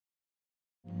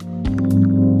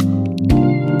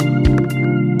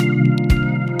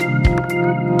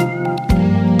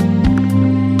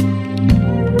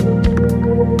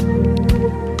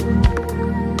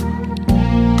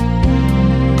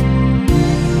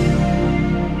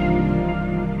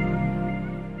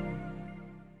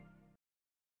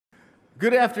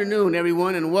Good afternoon,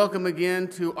 everyone, and welcome again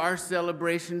to our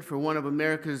celebration for one of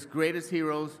America's greatest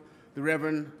heroes, the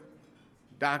Reverend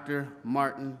Dr.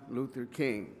 Martin Luther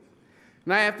King.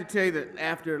 And I have to tell you that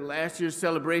after last year's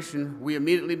celebration, we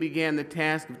immediately began the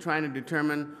task of trying to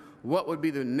determine what would be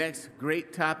the next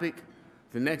great topic,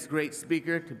 the next great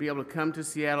speaker to be able to come to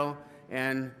Seattle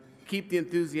and keep the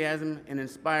enthusiasm and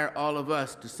inspire all of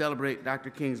us to celebrate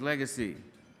Dr. King's legacy.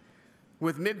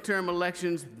 With midterm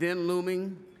elections then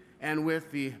looming, and with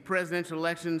the presidential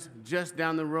elections just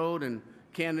down the road and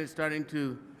candidates starting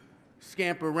to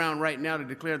scamper around right now to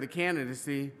declare the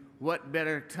candidacy, what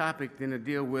better topic than to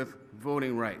deal with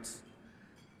voting rights?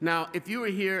 Now, if you were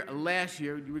here last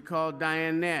year, you recall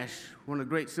Diane Nash, one of the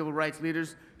great civil rights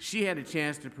leaders. She had a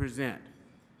chance to present.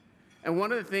 And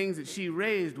one of the things that she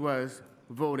raised was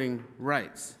voting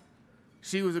rights.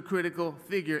 She was a critical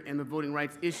figure in the voting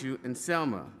rights issue in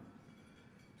Selma.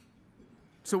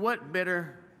 So what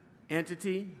better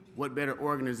entity, what better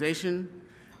organization,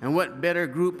 and what better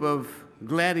group of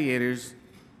gladiators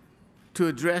to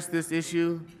address this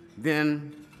issue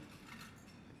than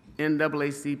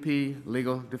NAACP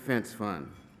Legal Defense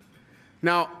Fund.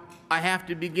 Now, I have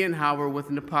to begin, however, with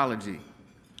an apology.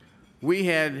 We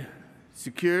had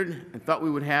secured and thought we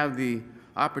would have the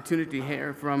opportunity to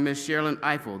hear from Ms. Sherilyn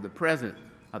Eiffel, the president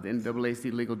of the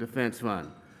NAACP Legal Defense Fund.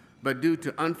 But due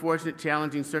to unfortunate,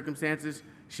 challenging circumstances,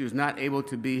 she was not able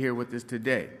to be here with us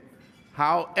today.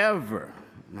 However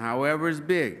is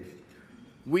big,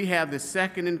 we have the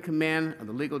second in command of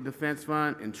the Legal Defense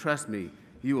Fund, and trust me,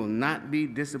 you will not be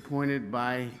disappointed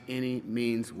by any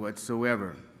means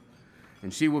whatsoever.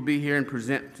 And she will be here and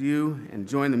present to you and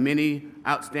join the many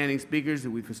outstanding speakers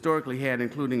that we've historically had,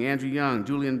 including Andrew Young,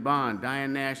 Julian Bond,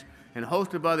 Diane Nash, and a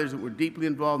host of others that were deeply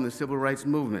involved in the civil rights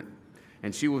movement.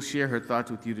 And she will share her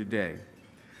thoughts with you today.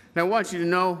 Now, I want you to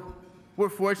know we're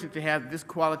fortunate to have this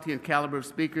quality and caliber of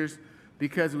speakers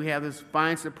because we have this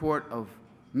fine support of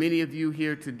many of you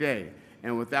here today.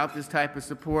 And without this type of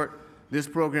support, this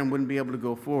program wouldn't be able to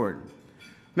go forward.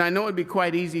 Now, I know it'd be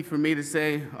quite easy for me to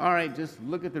say, all right, just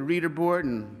look at the reader board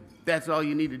and that's all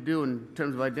you need to do in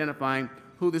terms of identifying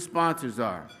who the sponsors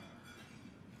are.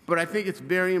 But I think it's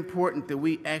very important that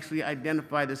we actually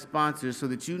identify the sponsors so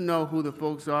that you know who the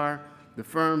folks are, the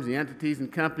firms, the entities,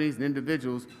 and companies, and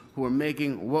individuals who are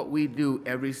making what we do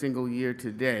every single year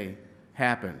today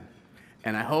happen.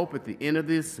 And I hope at the end of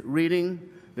this reading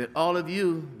that all of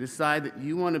you decide that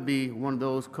you want to be one of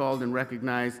those called and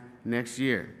recognized next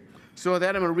year. So with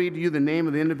that, I'm going to read to you the name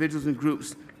of the individuals and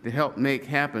groups to help make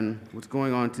happen what's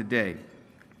going on today.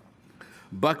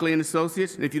 Buckley &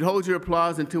 Associates, and if you'd hold your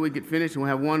applause until we get finished, and we'll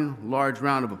have one large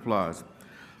round of applause.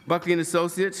 Buckley &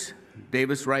 Associates,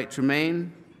 Davis Wright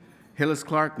Tremaine, Hillis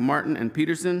Clark Martin and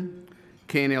Peterson,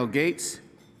 K&L Gates,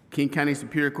 King County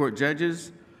Superior Court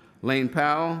Judges, Lane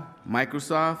Powell,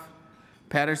 Microsoft,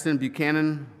 Patterson,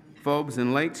 Buchanan, Phobes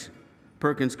and Leitch,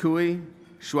 Perkins Coie,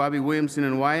 Schwabe, Williamson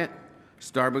and Wyatt,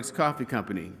 Starbucks Coffee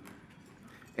Company.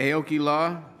 Aoki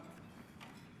Law,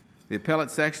 the appellate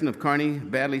section of Carney,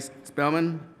 Badley,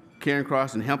 Spellman, Karen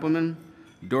Cross and Hempelman,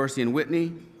 Dorsey and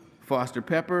Whitney, Foster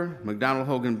Pepper, McDonald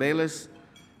Hogan Bayless,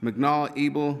 McNall,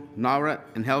 Ebel, Nawrat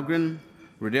and Helgren,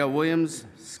 Riddell Williams,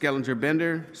 Skellinger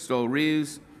Bender, Stoll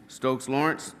Reeves, Stokes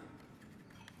Lawrence,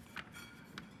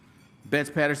 Betts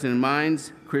Patterson and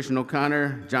Mines, Christian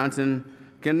O'Connor, Johnson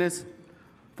Kenneth,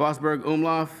 Fosberg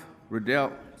Umlauf,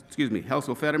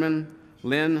 Helsel Fetterman,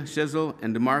 Lynn, Shizzle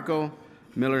and DeMarco,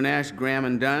 Miller Nash, Graham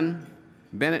and Dunn,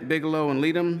 Bennett, Bigelow and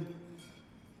Leadham,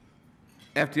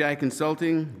 FTI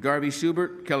Consulting, Garvey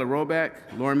Schubert, Keller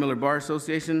Roback, Lauren Miller Bar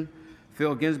Association,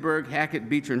 Phil Ginsberg, Hackett,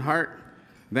 Beecher and Hart,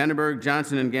 Vandenberg,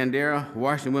 Johnson and Gandera,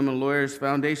 Washington Women Lawyers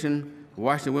Foundation,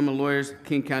 Washington Women Lawyers,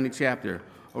 King County Chapter.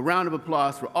 A round of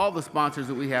applause for all the sponsors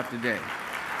that we have today.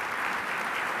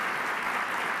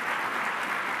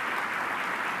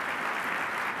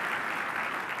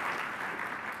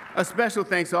 A special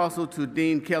thanks also to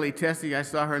Dean Kelly Tessie. I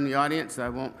saw her in the audience. I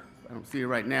don't see her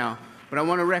right now, but I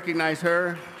want to recognize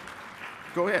her.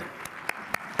 Go ahead.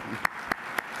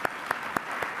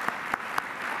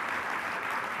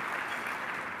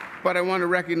 But I want to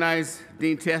recognize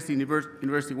Dean Tessie,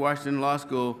 University of Washington Law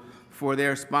School, for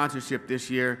their sponsorship this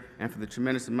year and for the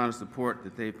tremendous amount of support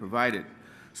that they provided.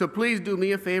 So please do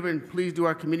me a favor and please do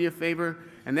our committee a favor,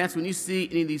 and that's when you see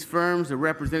any of these firms or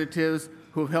representatives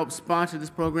who have helped sponsor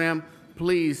this program,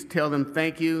 please tell them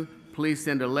thank you, please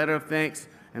send a letter of thanks,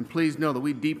 and please know that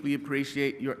we deeply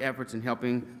appreciate your efforts in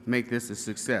helping make this a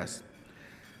success.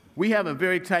 We have a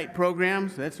very tight program,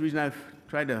 so that's the reason I've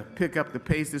tried to pick up the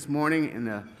pace this morning in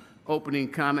the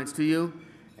opening comments to you.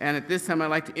 And at this time, I'd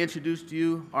like to introduce to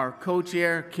you our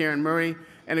co-chair, Karen Murray,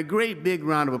 And a great big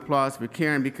round of applause for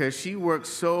Karen because she works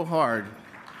so hard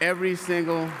every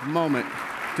single moment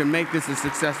to make this a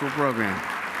successful program.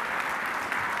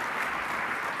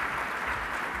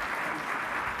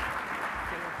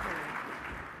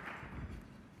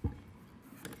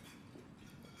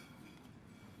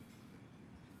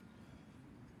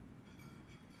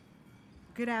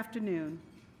 Good afternoon.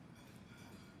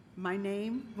 My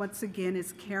name, once again,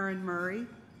 is Karen Murray,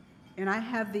 and I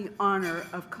have the honor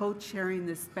of co-chairing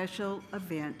this special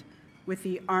event with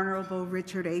the Honorable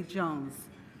Richard A. Jones.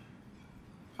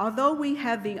 Although we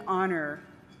have the honor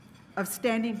of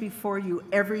standing before you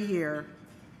every year,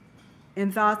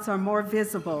 and thoughts are more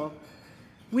visible,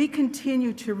 we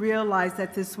continue to realize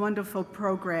that this wonderful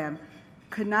program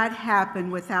could not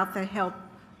happen without the help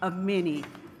of many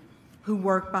who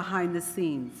work behind the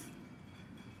scenes.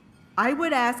 I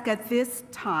would ask at this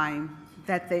time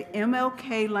that the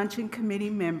MLK Luncheon Committee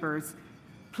members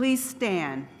please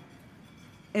stand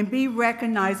and be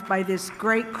recognized by this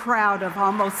great crowd of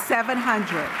almost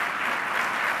 700.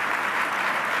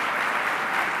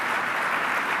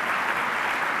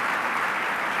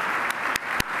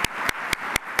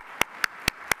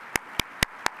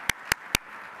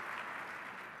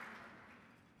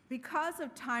 Because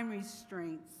of time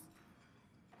restraints,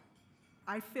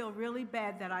 I feel really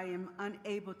bad that I am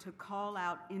unable to call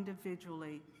out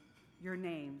individually your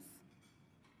names.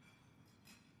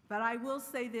 But I will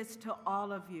say this to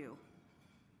all of you.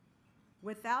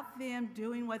 Without them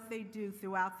doing what they do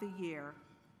throughout the year,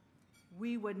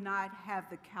 we would not have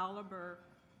the caliber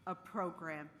of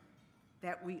program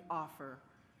that we offer.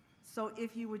 So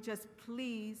if you would just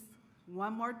please,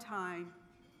 one more time,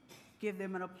 give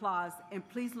them an applause, and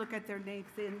please look at their names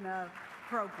in the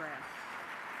program.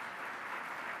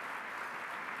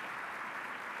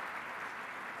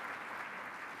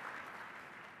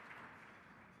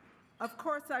 Of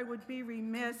course, I would be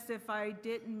remiss if I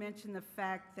didn't mention the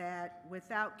fact that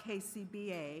without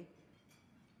KCBA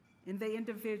and the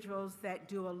individuals that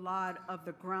do a lot of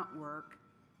the grunt work,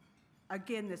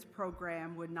 again, this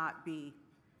program would not be.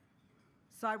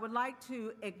 So I would like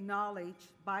to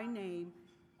acknowledge by name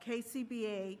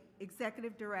KCBA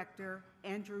Executive Director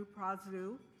Andrew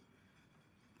Prazu,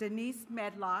 Denise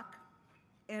Medlock,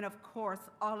 and of course,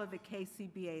 all of the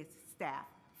KCBA staff.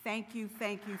 Thank you,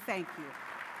 thank you, thank you.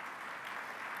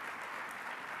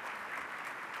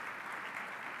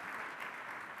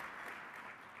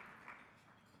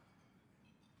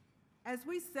 As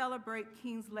we celebrate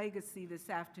King's legacy this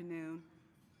afternoon,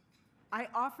 I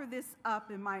offer this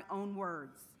up in my own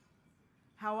words,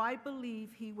 how I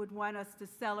believe he would want us to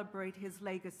celebrate his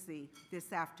legacy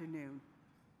this afternoon.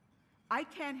 I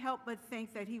can't help but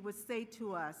think that he would say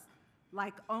to us,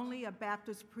 like only a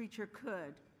Baptist preacher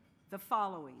could, the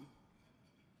following: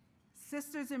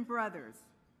 sisters and brothers,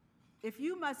 if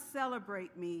you must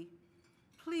celebrate me,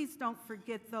 please don't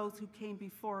forget those who came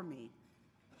before me,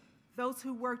 those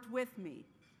who worked with me,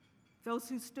 those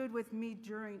who stood with me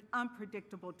during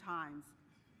unpredictable times,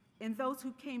 and those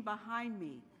who came behind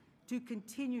me to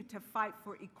continue to fight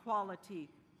for equality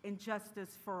and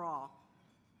justice for all.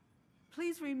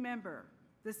 Please remember,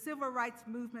 the civil rights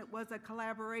movement was a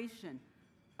collaboration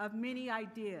of many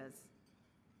ideas,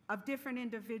 of different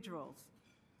individuals,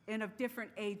 and of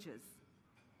different ages.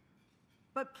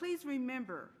 But please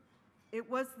remember, it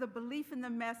was the belief in the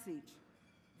message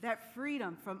that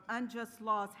freedom from unjust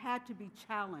laws had to be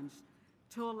challenged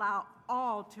to allow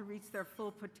all to reach their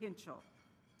full potential.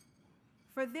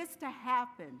 For this to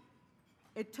happen,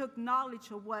 it took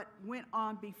knowledge of what went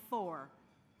on before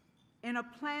and a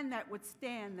plan that would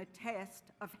stand the test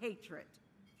of hatred.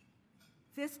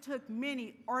 This took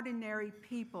many ordinary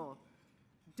people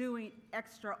doing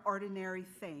extraordinary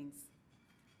things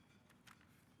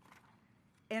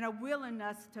and a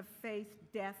willingness to face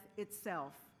death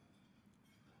itself.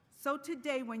 So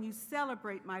today, when you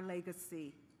celebrate my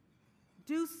legacy,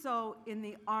 do so in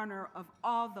the honor of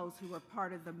all those who were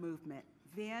part of the movement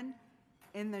then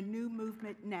and the new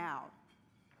movement now.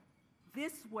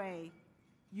 This way,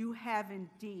 you have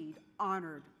indeed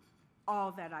honored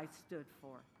all that I stood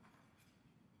for.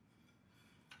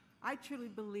 I truly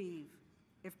believe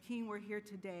if King were here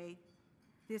today,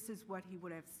 this is what he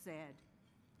would have said.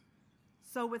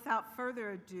 So without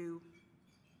further ado,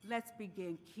 let's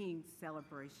begin King's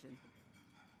celebration.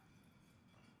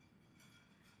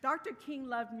 Dr. King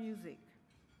loved music,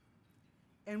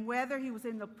 and whether he was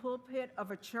in the pulpit of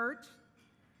a church,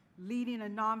 leading a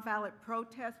nonviolent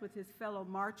protest with his fellow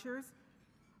marchers,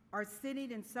 or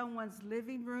sitting in someone's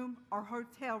living room or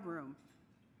hotel room,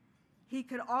 he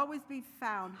could always be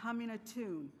found humming a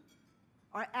tune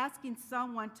or asking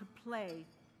someone to play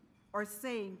or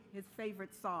sing his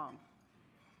favorite song.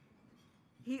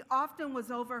 He often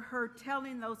was overheard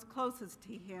telling those closest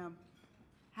to him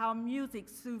how music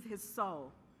soothed his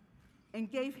soul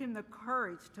and gave him the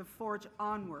courage to forge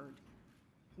onward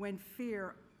when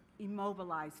fear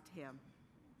immobilized him.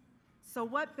 So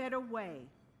what better way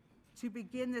to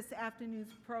begin this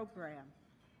afternoon's program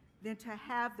than to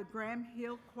have the Graham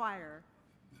Hill Choir,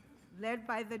 led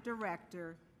by the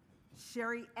director,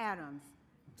 Sherry Adams,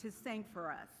 to sing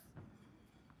for us.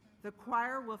 The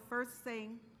choir will first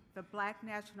sing the Black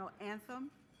National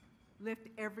Anthem, Lift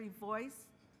Every Voice,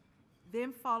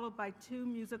 then followed by two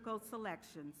musical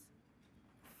selections,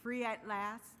 Free at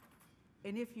Last,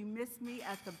 and If You Miss Me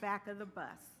at the Back of the Bus.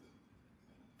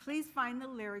 Please find the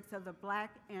lyrics of the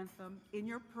Black Anthem in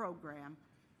your program,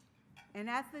 and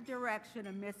at the direction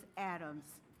of Miss Adams,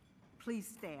 please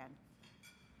stand.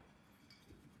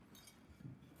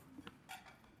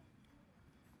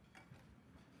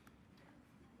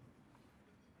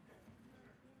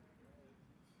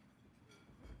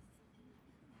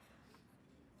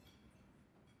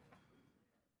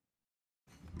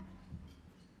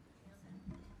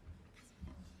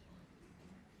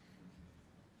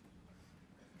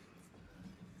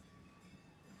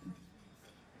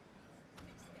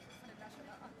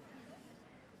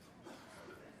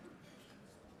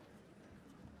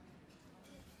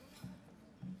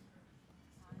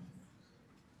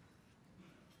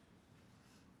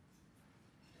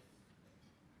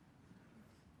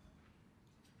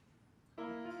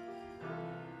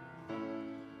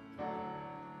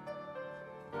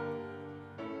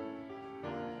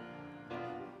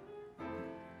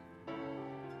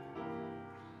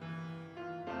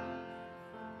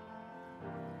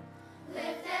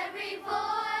 Lift every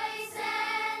voice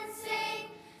and sing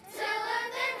till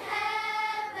earth and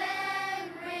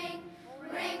heaven ring,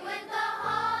 ring with the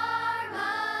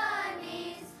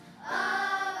harmonies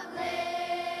of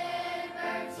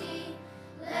liberty.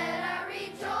 Let our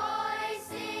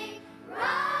rejoicing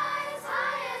rise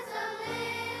high as the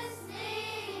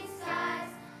listening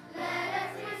skies. Let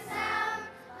us resound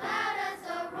loud as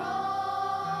the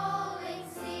rolling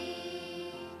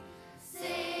sea.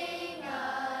 Sing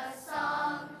a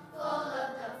song full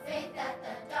of the faith that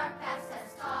the dark past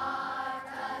has taught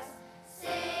us.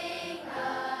 Sing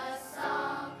a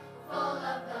song full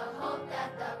of the hope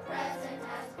that the present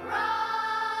has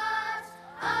brought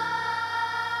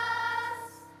us.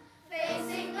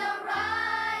 Facing the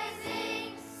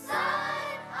rising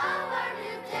sun of our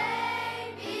new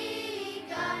day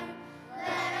begun.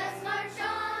 Let us march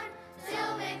on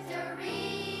till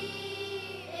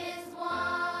victory is won.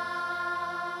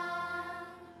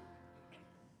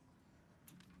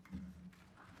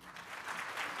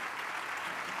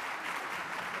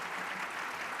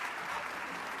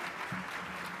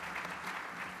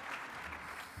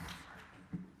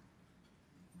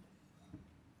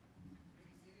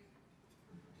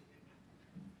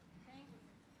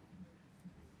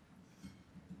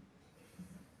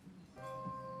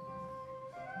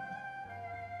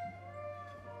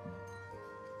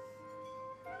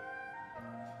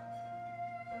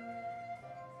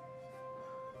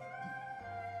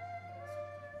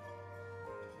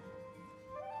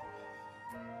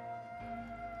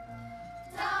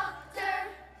 Doctor,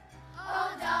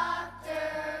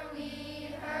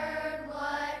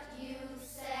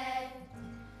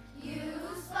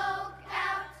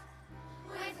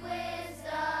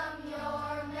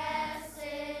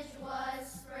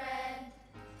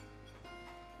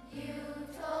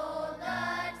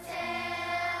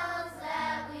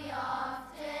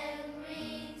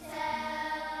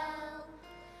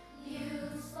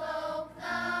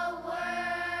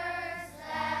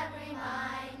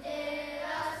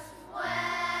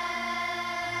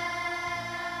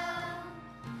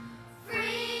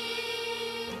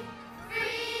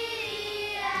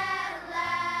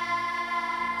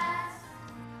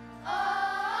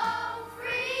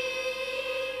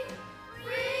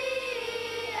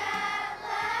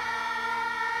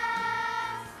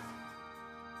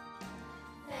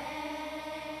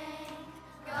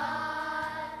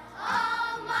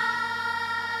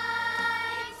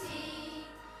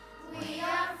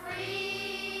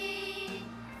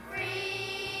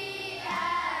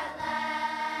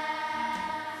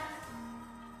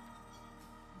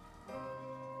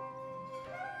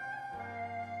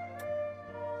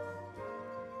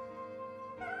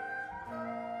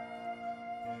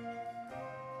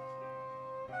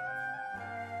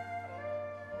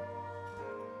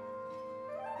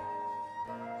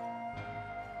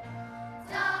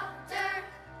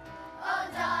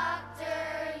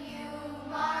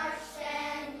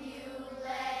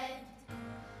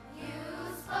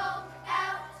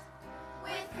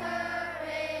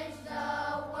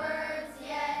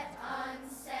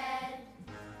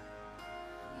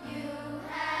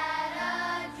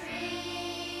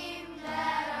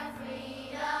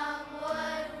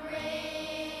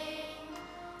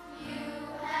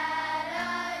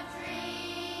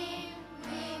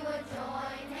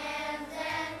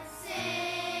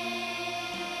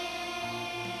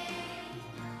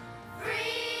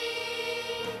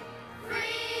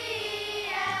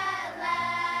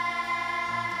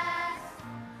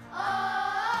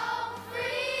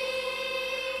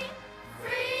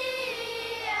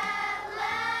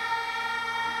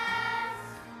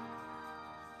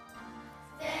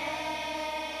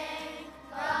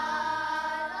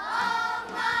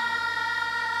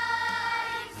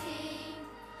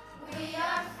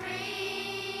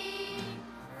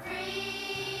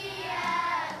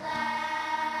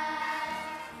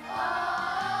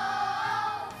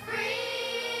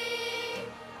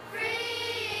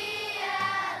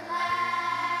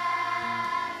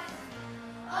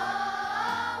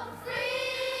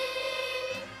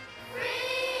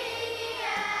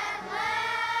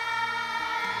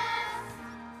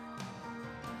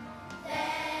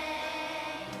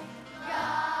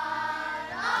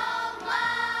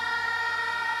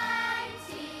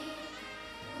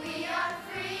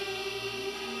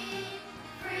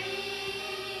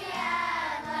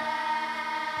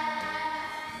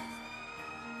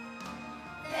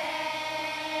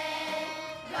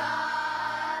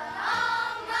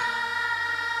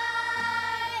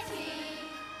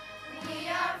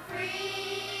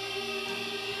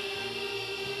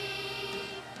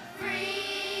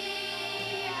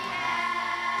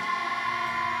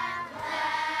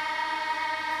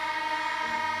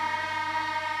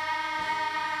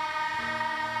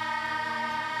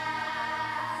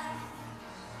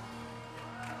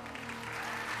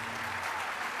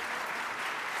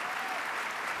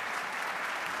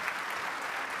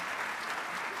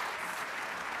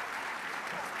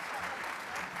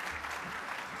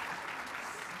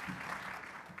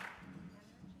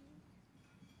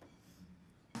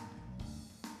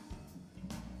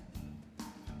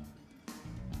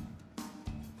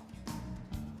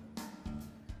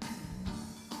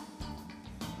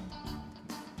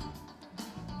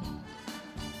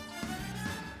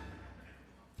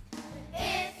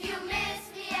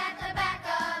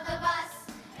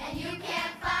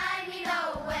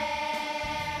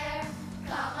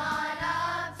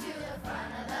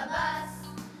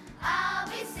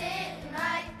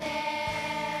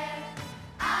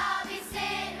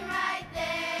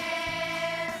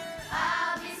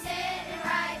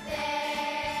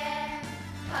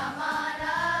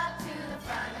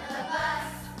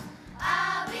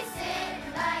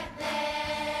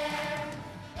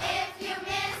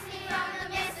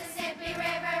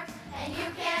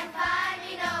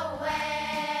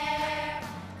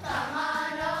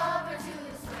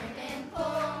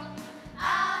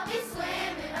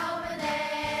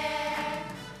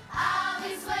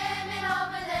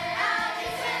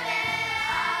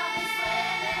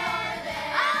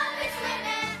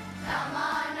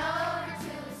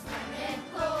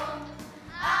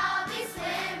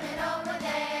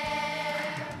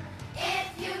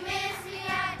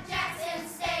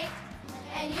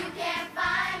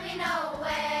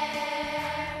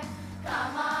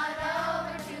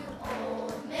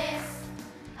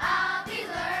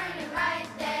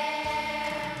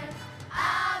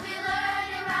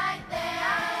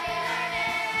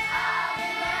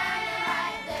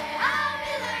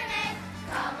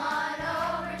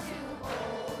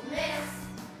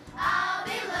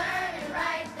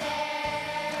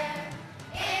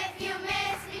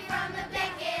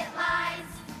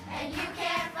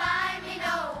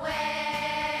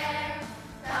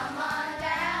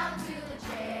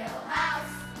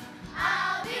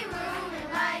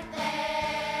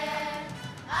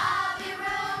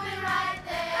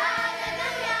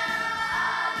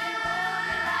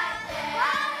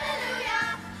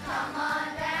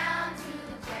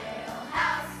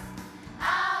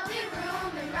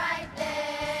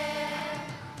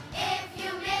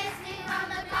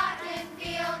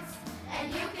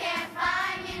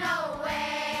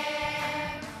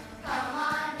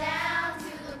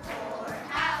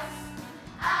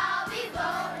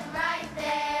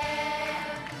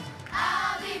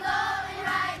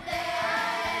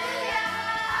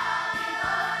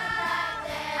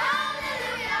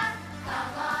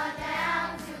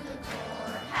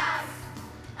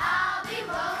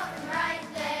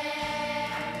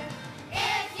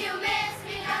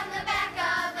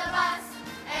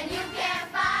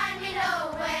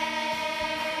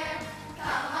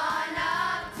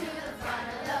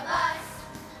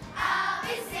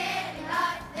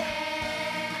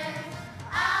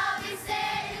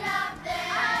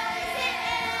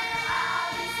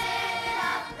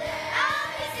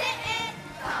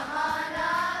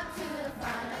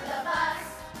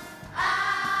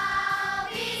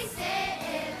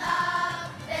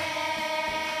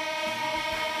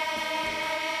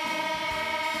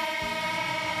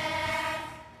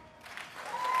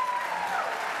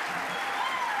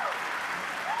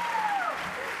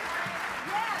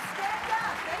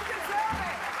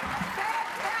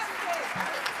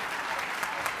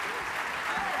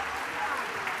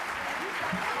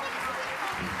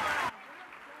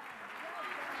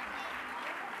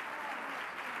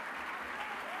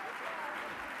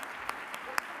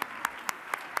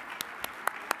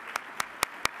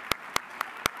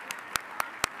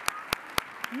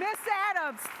 Miss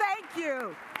Adams, thank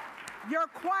you. Your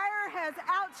choir has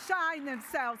outshined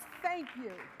themselves. Thank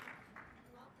you.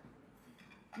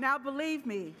 Now, believe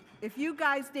me, if you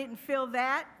guys didn't feel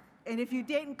that, and if you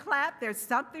didn't clap, there's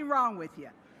something wrong with you.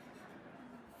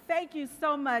 Thank you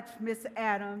so much, Miss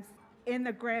Adams, in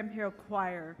the Graham Hill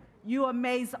Choir. You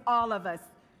amaze all of us.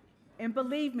 And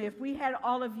believe me, if we had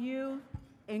all of you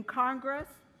in Congress,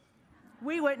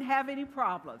 we wouldn't have any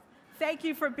problems. Thank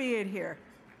you for being here.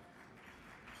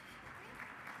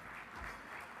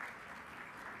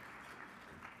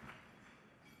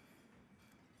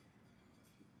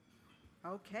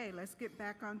 Okay, let's get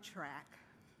back on track.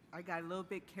 I got a little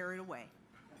bit carried away.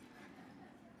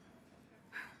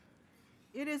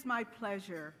 It is my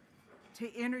pleasure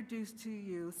to introduce to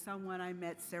you someone I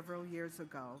met several years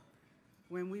ago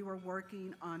when we were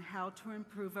working on how to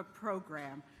improve a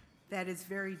program that is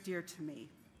very dear to me,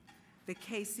 the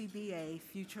KCBA,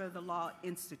 Future of the Law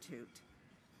Institute.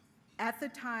 At the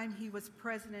time, he was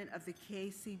president of the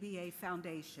KCBA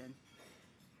Foundation.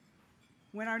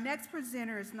 When our next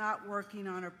presenter is not working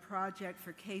on a project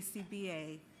for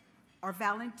KCBA or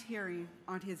volunteering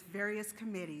on his various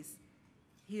committees,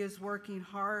 he is working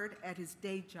hard at his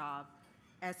day job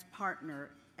as partner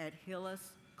at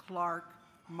Hillis, Clark,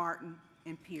 Martin,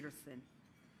 and Peterson.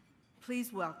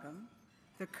 Please welcome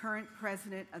the current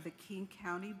president of the King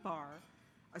County Bar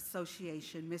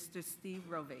Association, Mr. Steve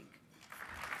Rovig.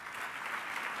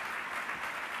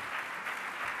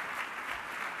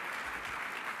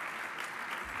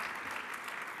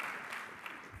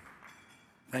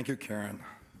 Thank you, Karen.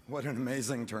 What an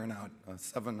amazing turnout, a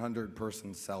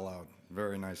 700-person sellout.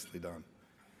 Very nicely done.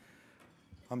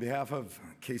 On behalf of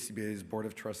KCBA's Board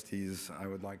of Trustees, I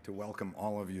would like to welcome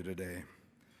all of you today.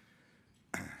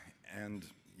 And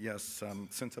yes,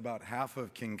 since about half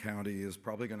of King County is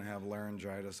probably going to have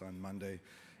laryngitis on Monday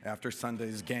after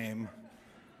Sunday's game,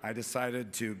 I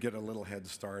decided to get a little head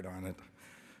start on it.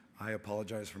 I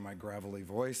apologize for my gravelly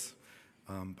voice.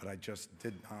 But I just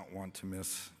did not want to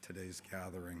miss today's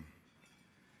gathering.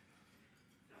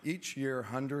 Each year,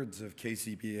 hundreds of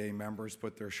KCBA members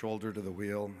put their shoulder to the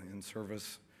wheel in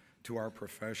service to our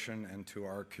profession and to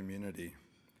our community.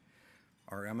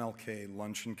 Our MLK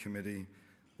Luncheon Committee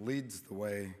leads the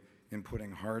way in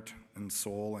putting heart and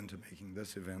soul into making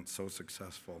this event so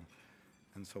successful.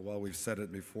 And so while we've said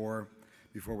it before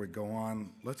we go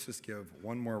on, let's just give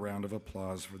one more round of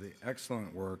applause for the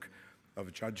excellent work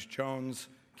of Judge Jones,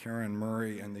 Karen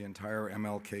Murray, and the entire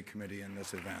MLK committee in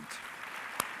this event.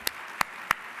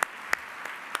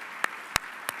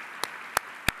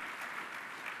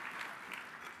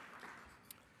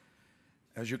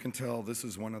 As you can tell, this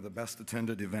is one of the best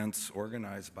attended events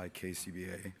organized by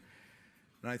KCBA.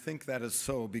 And I think that is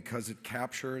so because it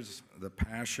captures the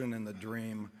passion and the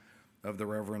dream of the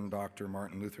Reverend Dr.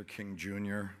 Martin Luther King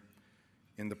Jr.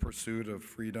 in the pursuit of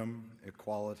freedom,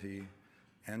 equality,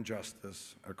 and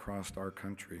justice across our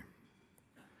country.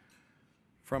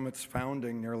 From its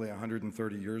founding nearly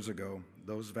 130 years ago,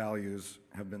 those values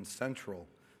have been central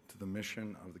to the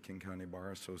mission of the King County Bar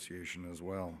Association as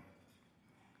well.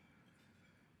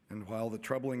 And while the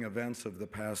troubling events of the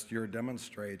past year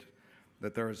demonstrate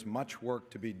that there is much work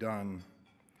to be done,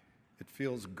 it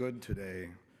feels good today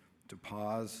to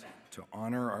pause, to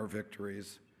honor our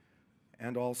victories,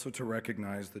 and also to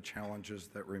recognize the challenges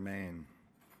that remain.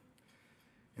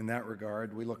 In that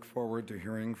regard, we look forward to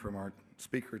hearing from our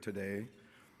speaker today,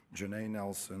 Janai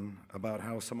Nelson, about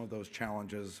how some of those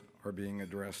challenges are being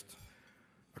addressed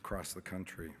across the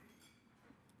country.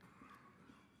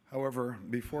 However,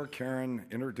 before Karen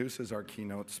introduces our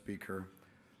keynote speaker,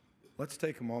 let's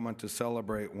take a moment to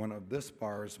celebrate one of this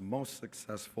bar's most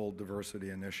successful diversity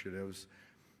initiatives,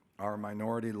 our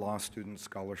Minority Law Student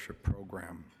Scholarship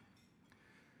Program.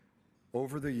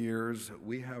 Over the years,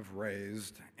 we have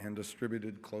raised and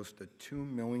distributed close to $2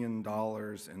 million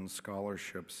in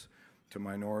scholarships to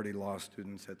minority law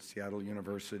students at Seattle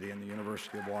University and the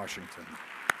University of Washington.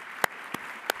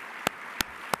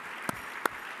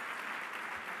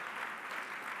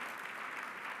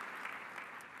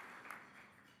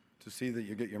 To see that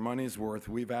you get your money's worth,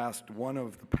 we've asked one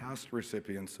of the past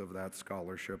recipients of that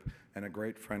scholarship and a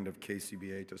great friend of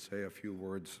KCBA to say a few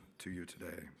words to you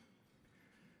today.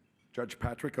 Judge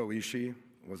Patrick Oishi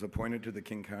was appointed to the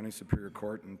King County Superior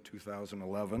Court in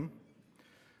 2011.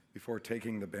 Before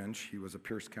taking the bench, he was a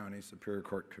Pierce County Superior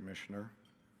Court Commissioner.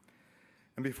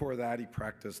 And before that, he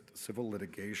practiced civil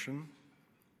litigation,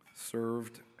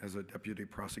 served as a deputy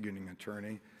prosecuting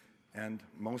attorney, and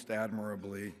most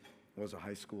admirably, was a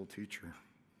high school teacher.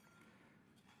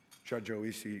 Judge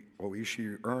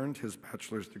Oishi earned his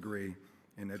bachelor's degree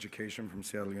in education from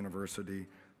Seattle University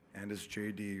and his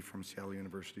JD from Seattle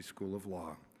University School of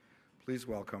Law. Please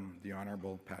welcome the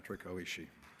Honorable Patrick Oishi.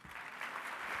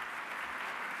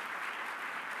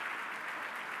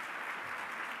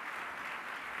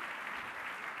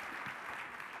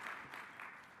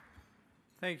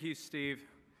 Thank you, Steve.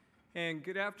 And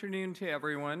good afternoon to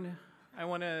everyone. I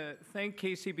want to thank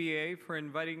KCBA for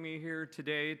inviting me here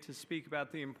today to speak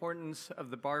about the importance of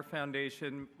the Bar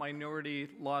Foundation Minority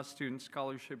Law Student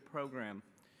Scholarship Program.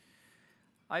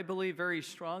 I believe very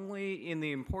strongly in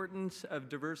the importance of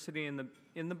diversity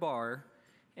in the bar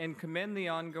and commend the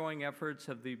ongoing efforts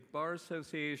of the Bar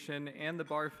Association and the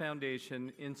Bar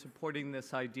Foundation in supporting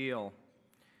this ideal.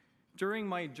 During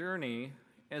my journey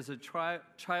as a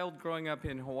child growing up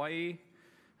in Hawaii,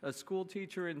 a school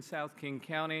teacher in South King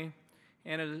County,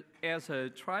 and as a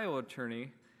trial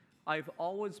attorney, I've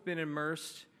always been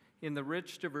immersed in the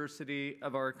rich diversity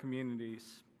of our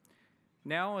communities.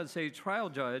 Now, as a trial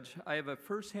judge, I have a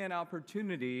firsthand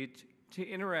opportunity to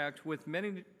interact with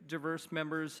many diverse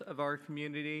members of our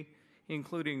community,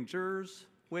 including jurors,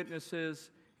 witnesses,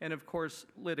 and of course,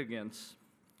 litigants.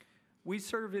 We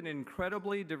serve an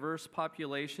incredibly diverse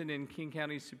population in King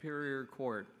County Superior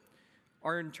Court.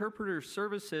 Our interpreter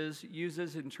services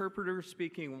uses interpreters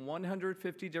speaking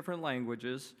 150 different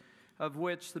languages, of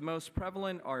which the most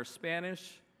prevalent are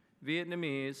Spanish,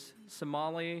 Vietnamese,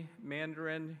 Somali,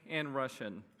 Mandarin, and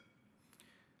Russian.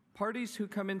 Parties who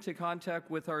come into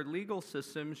contact with our legal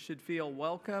system should feel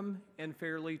welcome and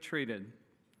fairly treated.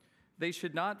 They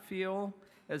should not feel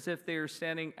as if they are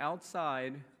standing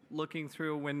outside looking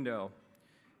through a window,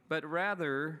 but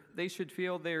rather they should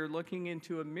feel they are looking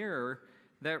into a mirror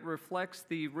that reflects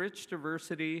the rich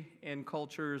diversity and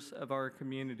cultures of our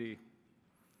community.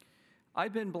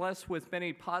 I've been blessed with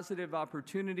many positive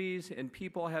opportunities and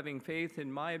people having faith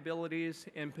in my abilities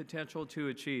and potential to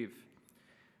achieve.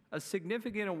 A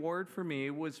significant award for me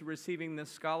was receiving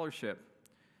this scholarship,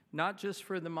 not just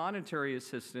for the monetary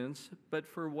assistance, but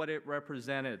for what it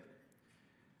represented.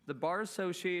 The Bar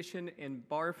Association and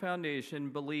Bar Foundation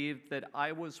believed that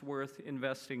I was worth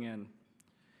investing in.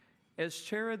 As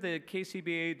chair of the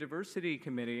KCBA Diversity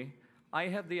Committee, I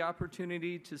have the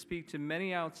opportunity to speak to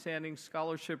many outstanding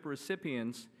scholarship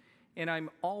recipients, and I'm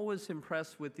always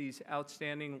impressed with these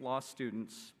outstanding law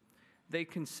students. They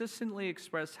consistently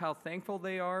express how thankful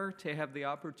they are to have the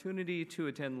opportunity to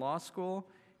attend law school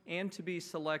and to be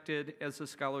selected as a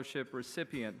scholarship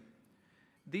recipient.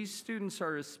 These students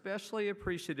are especially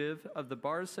appreciative of the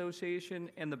Bar Association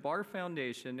and the Bar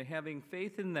Foundation having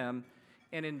faith in them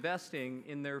and investing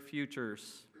in their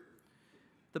futures.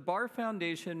 The Bar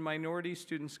Foundation Minority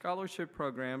Student Scholarship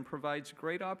Program provides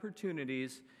great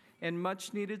opportunities and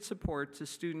much-needed support to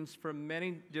students from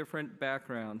many different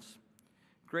backgrounds.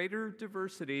 Greater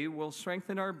diversity will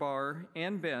strengthen our bar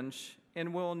and bench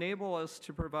and will enable us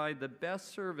to provide the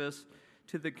best service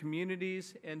to the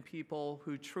communities and people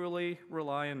who truly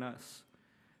rely on us.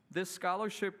 This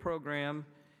scholarship program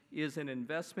is an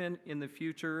investment in the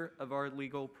future of our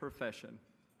legal profession.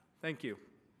 Thank you.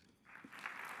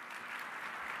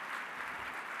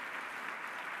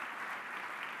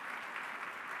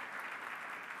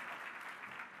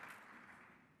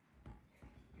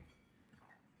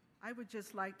 I would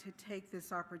just like to take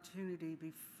this opportunity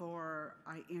before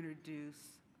I introduce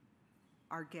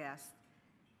our guest,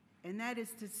 and that is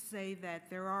to say that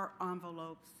there are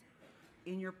envelopes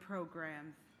in your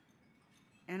program,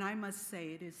 and I must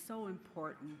say it is so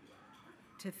important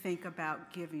to think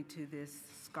about giving to this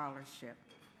scholarship.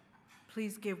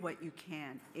 Please give what you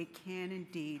can. It can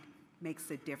indeed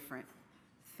makes a difference.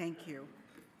 Thank you.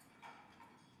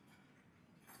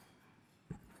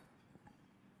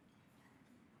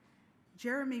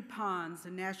 Jeremy Pons,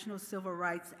 a national civil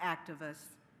rights activist,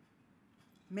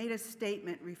 made a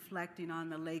statement reflecting on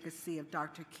the legacy of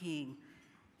Dr. King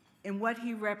and what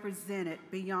he represented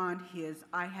beyond his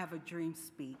 "I Have a Dream"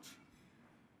 speech.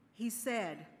 He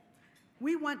said,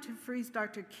 "We want to freeze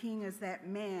Dr. King as that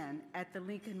man at the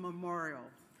Lincoln Memorial,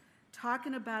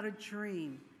 talking about a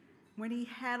dream when he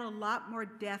had a lot more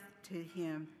depth to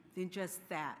him than just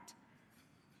that.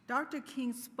 Dr.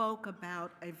 King spoke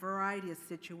about a variety of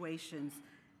situations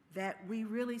that we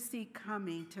really see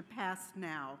coming to pass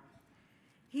now.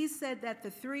 He said that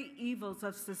the three evils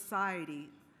of society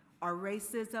are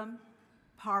racism,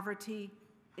 poverty,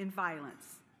 and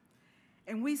violence.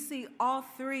 And we see all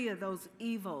three of those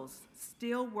evils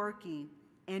still working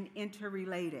and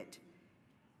interrelated.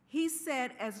 He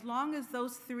said as long as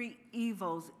those three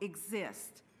evils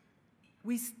exist,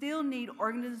 we still need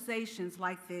organizations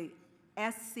like the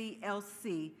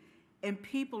SCLC and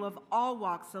people of all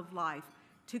walks of life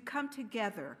to come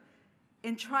together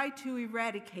and try to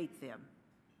eradicate them.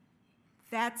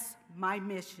 That's my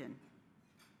mission.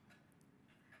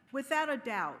 Without a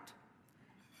doubt,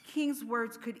 King's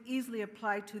words could easily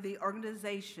apply to the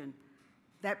organization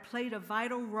that played a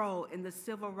vital role in the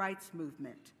civil rights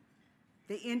movement,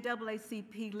 the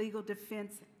NAACP Legal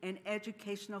Defense and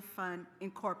Educational Fund,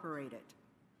 Incorporated.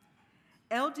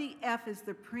 LDF is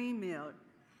the premier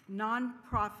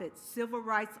nonprofit civil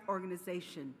rights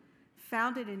organization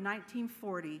founded in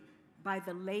 1940 by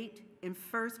the late and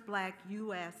first Black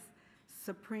U.S.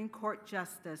 Supreme Court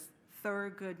Justice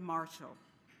Thurgood Marshall.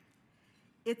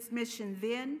 Its mission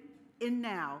then and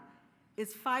now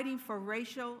is fighting for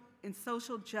racial and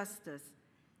social justice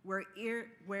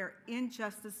where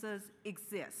injustices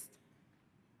exist.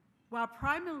 While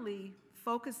primarily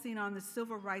focusing on the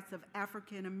civil rights of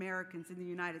African Americans in the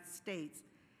United States,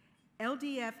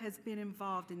 LDF has been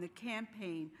involved in the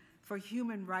campaign for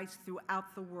human rights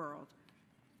throughout the world,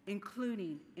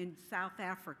 including in South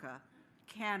Africa,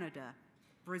 Canada,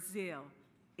 Brazil,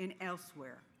 and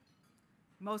elsewhere.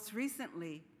 Most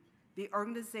recently, the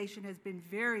organization has been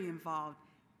very involved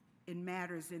in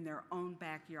matters in their own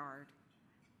backyard.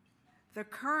 The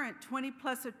current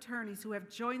 20-plus attorneys who have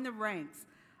joined the ranks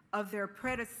of their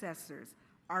predecessors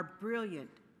are brilliant,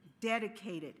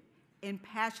 dedicated, and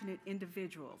passionate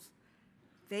individuals.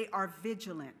 They are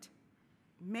vigilant,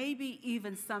 maybe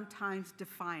even sometimes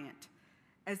defiant,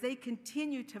 as they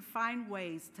continue to find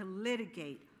ways to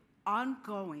litigate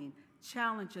ongoing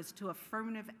challenges to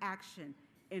affirmative action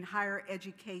in higher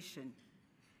education,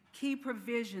 key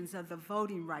provisions of the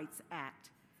Voting Rights Act,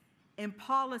 and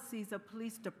policies of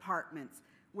police departments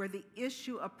where the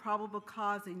issue of probable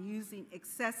cause in using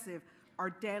excessive or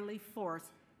deadly force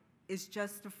is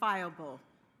justifiable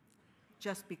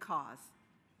just because.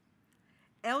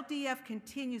 LDF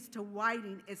continues to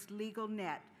widen its legal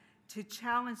net to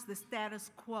challenge the status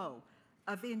quo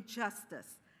of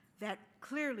injustice that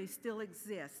clearly still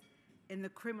exists in the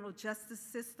criminal justice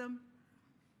system,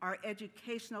 our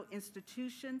educational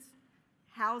institutions,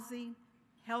 housing,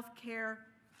 healthcare,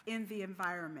 and the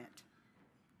environment.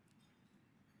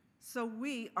 So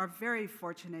we are very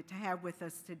fortunate to have with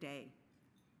us today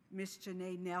Ms.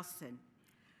 Janai Nelson,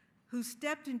 who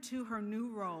stepped into her new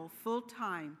role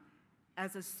full-time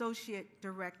as Associate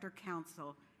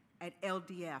Director-Counsel at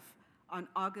LDF on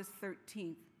August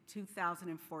 13,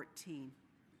 2014.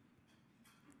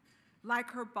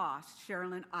 Like her boss,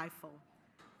 Sheraton Eiffel,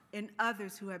 and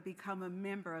others who have become a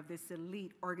member of this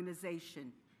elite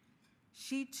organization,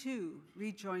 she too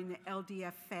rejoined the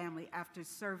LDF family after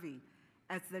serving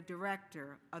as the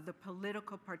director of the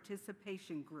Political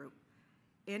Participation Group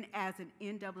and as an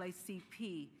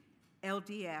NAACP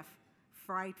LDF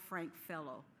Fried-Frank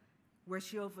Fellow, where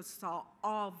she oversaw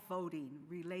all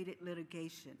voting-related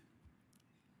litigation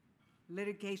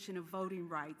of voting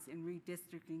rights and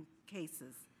redistricting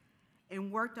cases,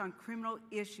 and worked on criminal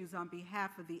issues on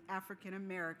behalf of the African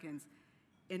Americans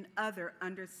in other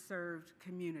underserved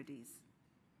communities.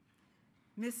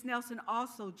 Ms. Nelson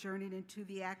also journeyed into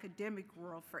the academic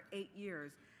world for 8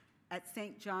 years at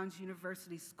St. John's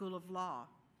University School of Law.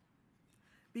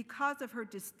 Because of her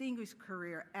distinguished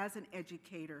career as an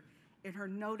educator and her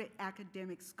noted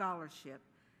academic scholarship,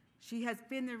 she has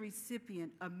been the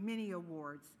recipient of many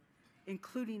awards,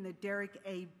 including the Derek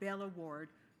A. Bell Award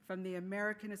from the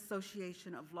American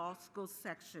Association of Law School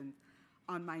Sections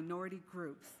on Minority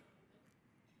Groups,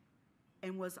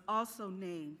 and was also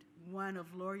named one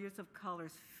of Lawyers of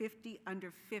Color's 50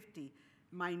 under 50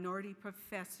 minority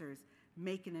professors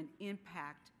making an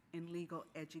impact in legal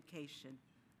education.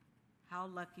 How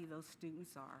lucky those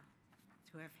students are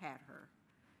to have had her.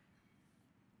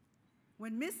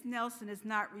 When Ms. Nelson is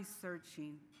not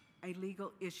researching a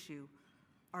legal issue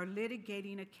or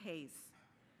litigating a case,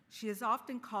 she is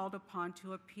often called upon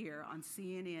to appear on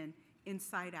CNN,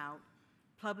 Inside Out,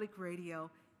 public radio,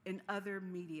 and other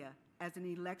media as an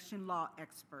election law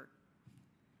expert.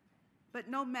 But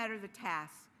no matter the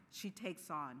task she takes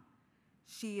on,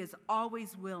 she is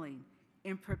always willing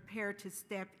and prepared to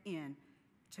step in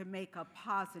to make a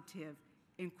positive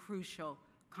and crucial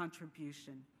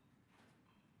contribution.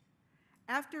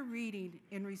 After reading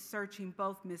and researching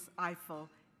both Ms. Eiffel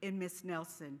and Ms.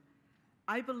 Nelson,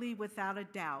 I believe without a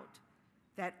doubt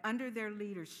that under their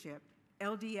leadership,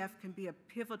 LDF can be a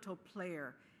pivotal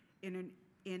player in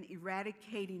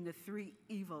eradicating the three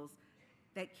evils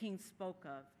that King spoke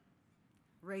of: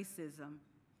 racism,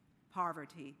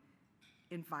 poverty,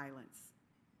 and violence.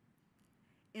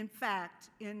 In fact,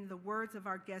 in the words of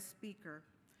our guest speaker,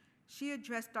 she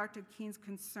addressed Dr. King's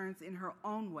concerns in her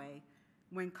own way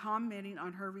when commenting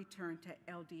on her return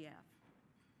to LDF.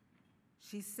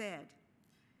 She said,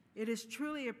 "It is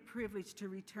truly a privilege to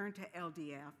return to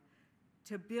LDF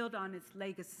to build on its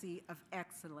legacy of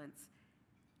excellence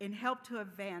and help to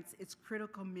advance its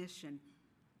critical mission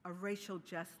of racial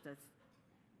justice,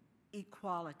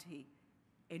 equality,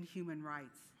 and human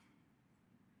rights.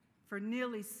 For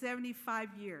nearly 75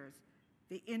 years,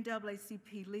 the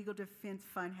NAACP Legal Defense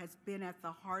Fund has been at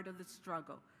the heart of the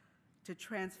struggle to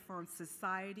transform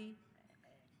society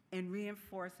and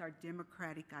reinforce our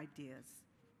democratic ideas.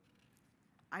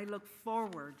 I look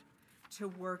forward to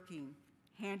working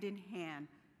hand in hand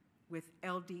with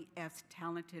LDF's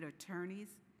talented attorneys,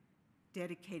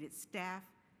 dedicated staff,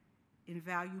 and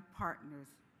valued partners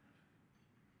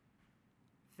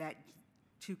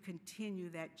to continue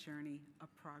that journey of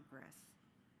progress.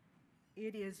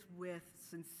 It is with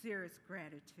sincerest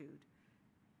gratitude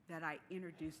that I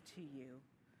introduce to you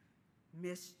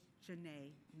Ms. Janai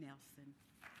Nelson.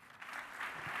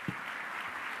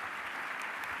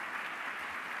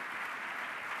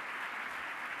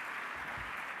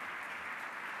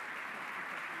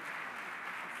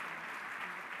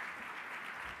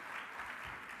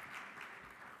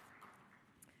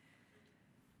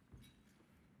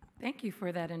 Thank you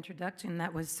for that introduction.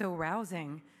 That was so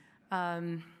rousing.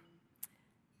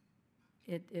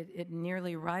 It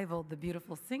nearly rivaled the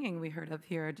beautiful singing we heard up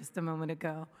here just a moment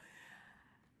ago.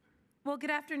 Well,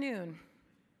 good afternoon.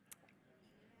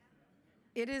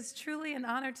 It is truly an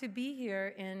honor to be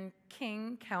here in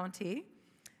King County,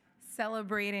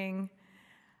 celebrating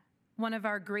one of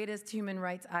our greatest human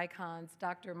rights icons,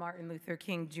 Dr. Martin Luther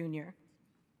King, Jr.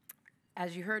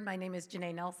 As you heard, my name is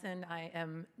Janai Nelson. I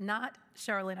am not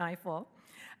Charlotte Eiffel.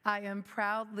 I am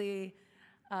proudly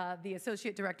the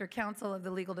Associate Director-Counsel of the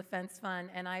Legal Defense Fund,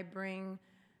 and I bring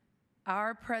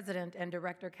our President and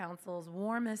Director-Counsel's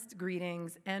warmest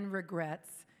greetings and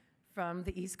regrets from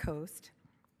the East Coast.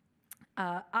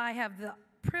 I have the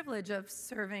privilege of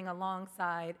serving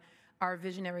alongside our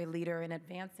visionary leader in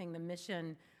advancing the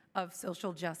mission of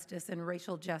social justice and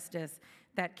racial justice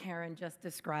that Karen just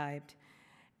described.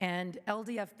 And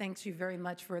LDF thanks you very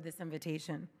much for this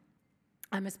invitation.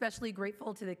 I'm especially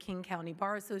grateful to the King County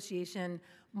Bar Association,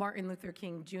 Martin Luther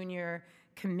King Jr.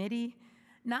 Committee,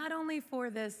 not only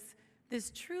for this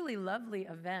truly lovely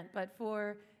event, but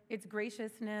for its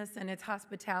graciousness and its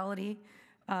hospitality.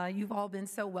 You've all been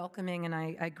so welcoming, and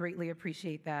I greatly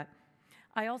appreciate that.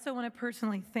 I also want to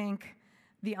personally thank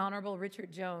the Honorable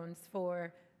Richard Jones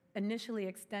for initially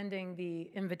extending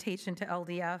the invitation to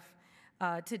LDF,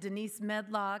 to Denise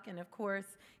Medlock, and of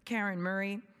course, Karen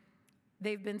Murray.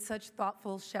 They've been such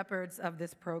thoughtful shepherds of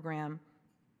this program.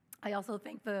 I also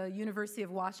thank the University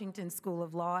of Washington School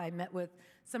of Law. I met with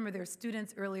some of their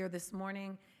students earlier this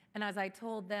morning, and as I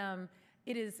told them,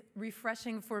 it is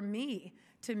refreshing for me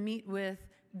to meet with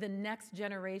the next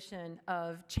generation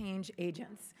of change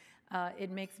agents. It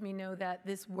makes me know that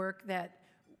this work that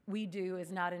we do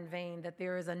is not in vain, that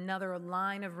there is another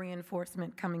line of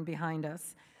reinforcement coming behind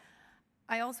us.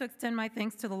 I also extend my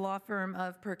thanks to the law firm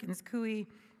of Perkins Coie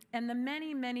and the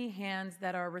many, many hands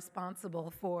that are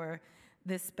responsible for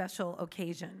this special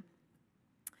occasion.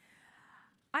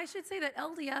 I should say that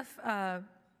LDF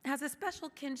has a special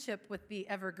kinship with the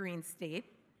Evergreen State.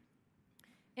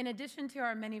 In addition to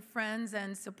our many friends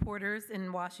and supporters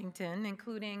in Washington,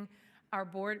 including our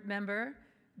board member,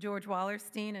 George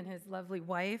Wallerstein, and his lovely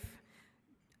wife,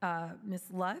 Ms.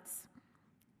 Lutz,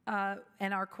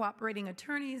 and our cooperating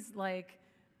attorneys like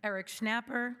Eric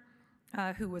Schnapper,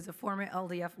 who was a former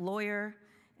LDF lawyer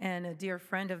and a dear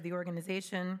friend of the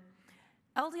organization.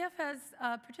 LDF has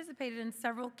participated in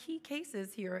several key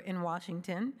cases here in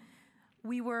Washington.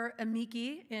 We were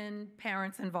amici in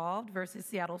Parents Involved versus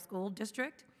Seattle School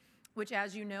District, which,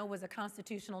 as you know, was a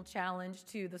constitutional challenge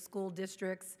to the school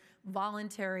district's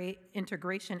voluntary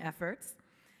integration efforts.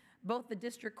 Both the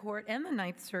district court and the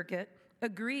Ninth Circuit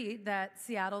agreed that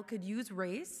Seattle could use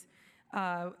race,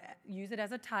 use it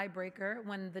as a tiebreaker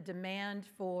when the demand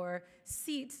for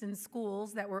seats in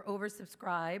schools that were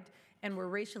oversubscribed and were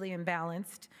racially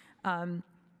imbalanced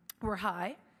were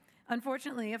high.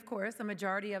 Unfortunately, of course, a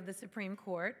majority of the Supreme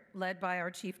Court, led by our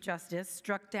Chief Justice,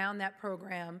 struck down that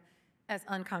program as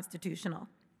unconstitutional.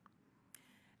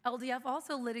 LDF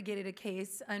also litigated a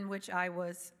case in which I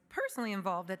was personally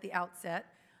involved at the outset,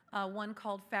 one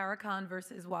called Farrakhan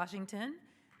versus Washington,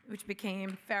 which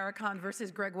became Farrakhan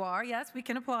versus Gregoire. Yes, we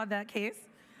can applaud that case.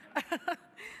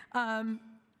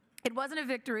 It wasn't a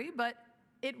victory, but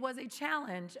it was a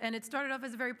challenge, and it started off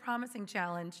as a very promising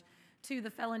challenge to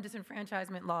the felon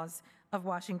disenfranchisement laws of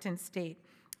Washington State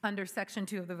under Section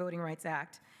 2 of the Voting Rights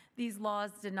Act. These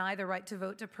laws deny the right to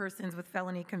vote to persons with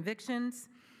felony convictions,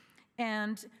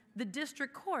 and the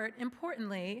district court,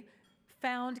 importantly,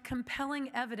 found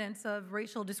compelling evidence of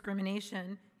racial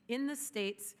discrimination in the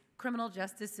state's criminal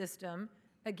justice system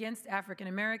against African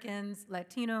Americans,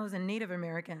 Latinos, and Native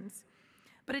Americans.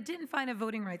 But it didn't find a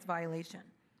voting rights violation.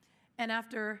 And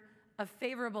after a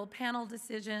favorable panel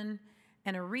decision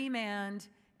and a remand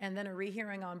and then a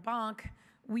rehearing en banc,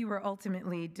 we were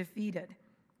ultimately defeated.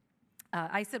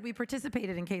 I said we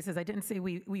participated in cases. I didn't say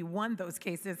we won those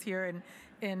cases here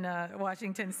in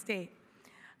Washington State.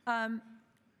 But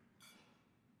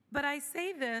I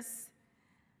say this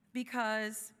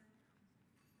because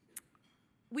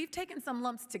we've taken some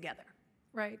lumps together,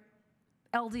 right?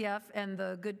 LDF and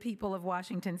the good people of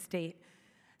Washington State.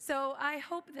 So I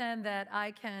hope then that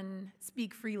I can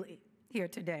speak freely here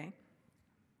today.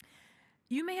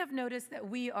 You may have noticed that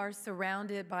we are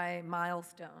surrounded by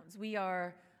milestones. We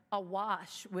are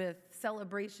awash with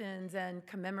celebrations and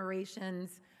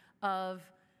commemorations of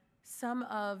some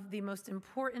of the most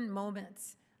important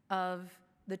moments of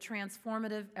the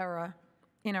transformative era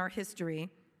in our history,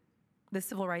 the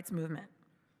Civil Rights Movement.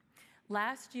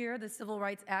 Last year, the Civil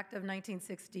Rights Act of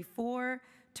 1964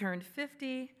 turned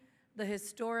 50. The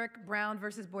historic Brown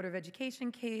versus Board of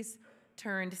Education case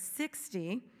turned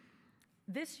 60.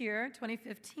 This year,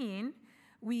 2015,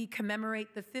 we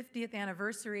commemorate the 50th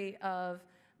anniversary of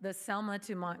the Selma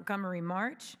to Montgomery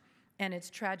March and its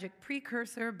tragic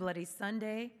precursor, Bloody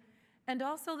Sunday, and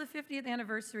also the 50th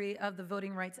anniversary of the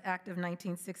Voting Rights Act of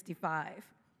 1965.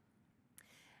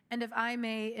 And if I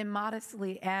may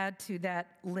immodestly add to that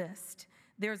list,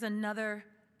 there's another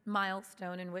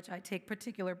milestone in which I take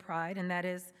particular pride, and that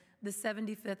is the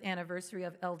 75th anniversary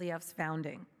of LDF's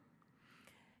founding.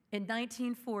 In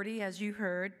 1940, as you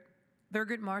heard,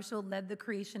 Thurgood Marshall led the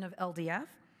creation of LDF,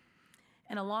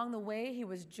 and along the way, he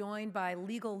was joined by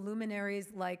legal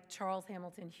luminaries like Charles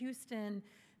Hamilton Houston,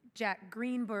 Jack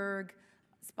Greenberg,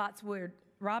 Spotswood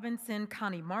Robinson,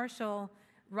 Connie Marshall,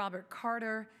 Robert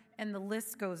Carter, and the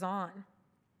list goes on.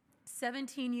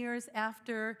 17 years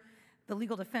after the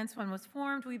Legal Defense Fund was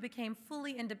formed, we became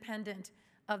fully independent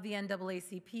of the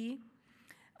NAACP.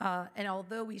 And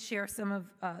although we share some of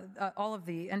all of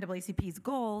the NAACP's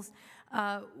goals,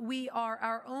 we are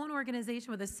our own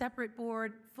organization with a separate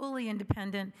board, fully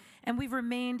independent, and we've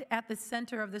remained at the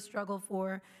center of the struggle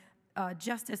for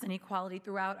justice and equality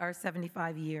throughout our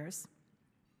 75 years.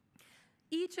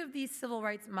 Each of these civil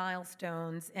rights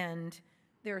milestones, and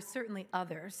there are certainly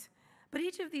others, but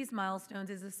each of these milestones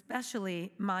is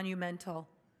especially monumental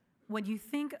when you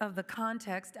think of the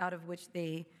context out of which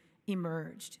they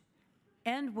emerged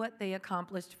and what they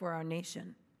accomplished for our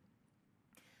nation.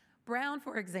 Brown,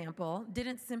 for example,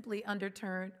 didn't simply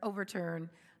overturn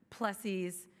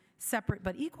Plessy's separate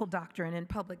but equal doctrine in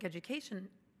public education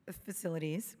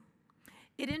facilities.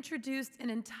 It introduced an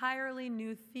entirely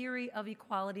new theory of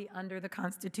equality under the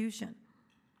Constitution.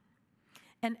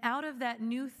 And out of that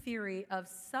new theory of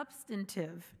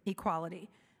substantive equality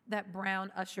that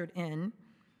Brown ushered in,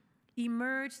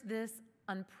 emerged this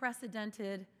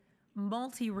unprecedented,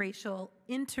 multiracial,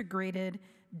 integrated,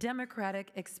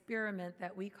 democratic experiment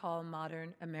that we call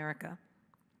modern America.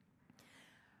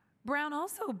 Brown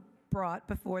also brought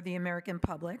before the American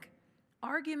public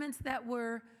arguments that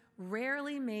were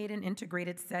rarely made in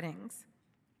integrated settings.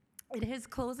 In his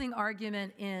closing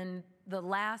argument in the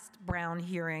last Brown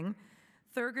hearing,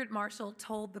 Thurgood Marshall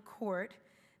told the court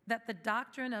that the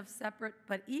doctrine of separate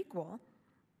but equal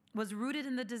was rooted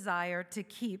in the desire to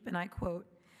keep, and I quote,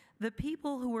 the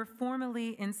people who were formerly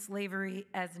in slavery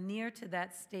as near to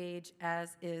that stage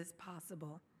as is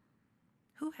possible.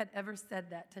 Who had ever said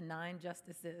that to 9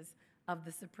 justices of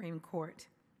the Supreme Court?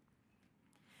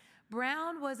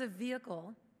 Brown was a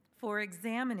vehicle for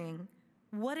examining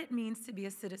what it means to be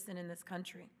a citizen in this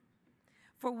country,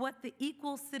 for what the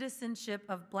equal citizenship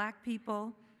of Black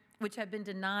people, which had been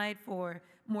denied for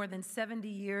more than 70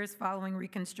 years following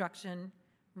Reconstruction,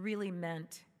 really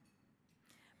meant.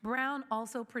 Brown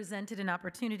also presented an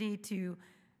opportunity to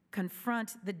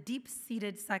confront the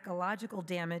deep-seated psychological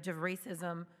damage of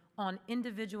racism on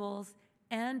individuals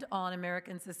and on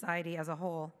American society as a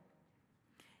whole.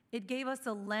 It gave us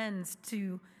a lens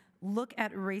to look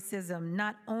at racism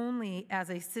not only as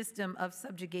a system of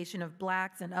subjugation of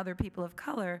Blacks and other people of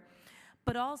color,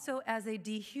 but also as a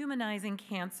dehumanizing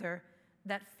cancer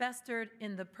that festered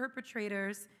in the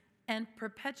perpetrators and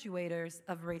perpetuators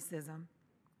of racism.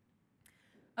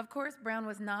 Of course, Brown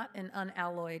was not an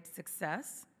unalloyed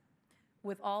success,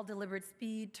 with all deliberate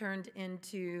speed turned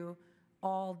into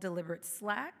all deliberate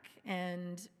slack,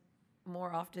 and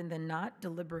more often than not,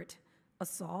 deliberate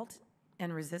assault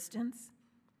and resistance.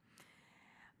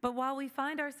 But while we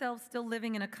find ourselves still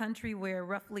living in a country where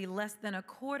roughly less than a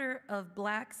quarter of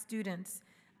Black students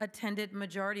attended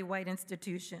majority white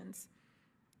institutions,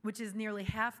 which is nearly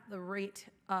half the rate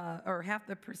or half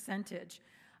the percentage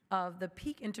of the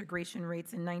peak integration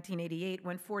rates in 1988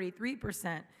 when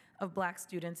 43% of Black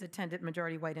students attended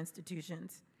majority white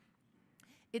institutions.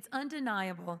 It's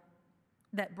undeniable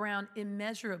that Brown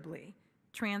immeasurably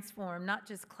transformed not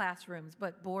just classrooms,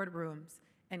 but boardrooms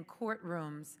and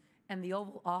courtrooms and the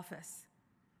Oval Office.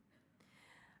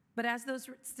 But as those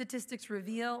statistics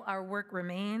reveal, our work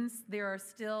remains. There are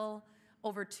still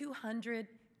over 200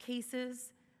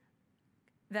 cases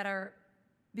that are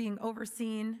being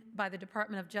overseen by the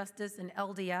Department of Justice and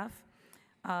LDF,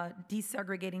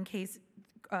 desegregating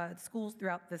schools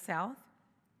throughout the South.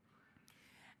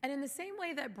 And in the same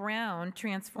way that Brown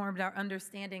transformed our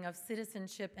understanding of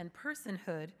citizenship and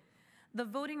personhood, the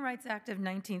Voting Rights Act of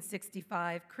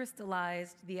 1965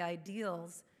 crystallized the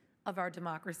ideals of our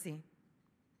democracy.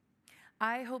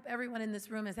 I hope everyone in this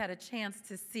room has had a chance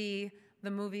to see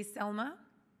the movie Selma.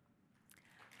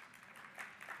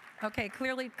 Okay,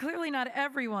 clearly not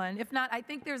everyone. If not, I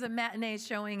think there's a matinee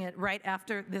showing it right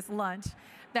after this lunch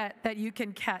that you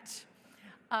can catch.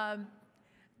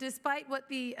 Despite what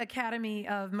the Academy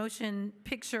of Motion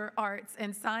Picture Arts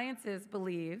and Sciences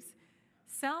believes,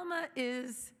 Selma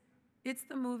it's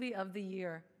the movie of the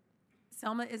year.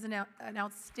 Selma is an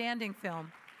outstanding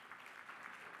film.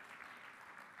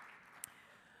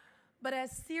 But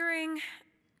as searing,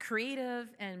 creative,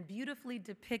 and beautifully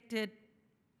depicted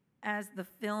as the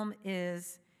film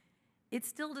is, it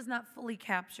still does not fully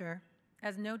capture,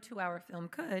 as no 2-hour film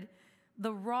could,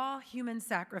 the raw human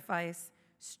sacrifice,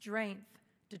 strength,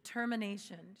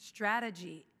 determination,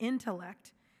 strategy,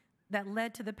 intellect that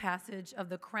led to the passage of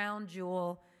the crown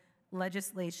jewel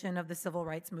legislation of the Civil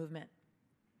Rights Movement.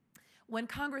 When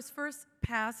Congress first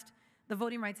passed the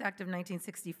Voting Rights Act of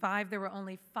 1965, there were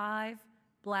only 5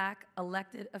 Black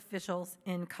elected officials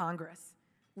in Congress,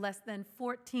 less than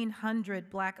 1,400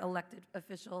 Black elected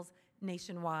officials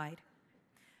nationwide.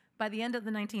 By the end of the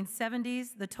 1970s,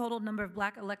 the total number of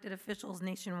Black elected officials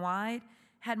nationwide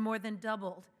had more than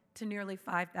doubled to nearly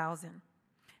 5,000.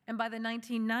 And by the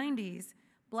 1990s,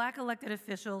 Black elected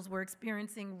officials were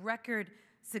experiencing record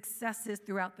successes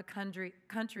throughout the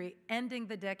country, ending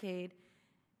the decade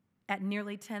at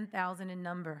nearly 10,000 in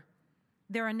number.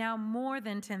 There are now more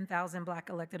than 10,000 Black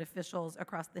elected officials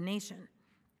across the nation.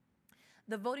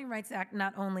 The Voting Rights Act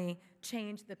not only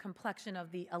changed the complexion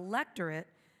of the electorate,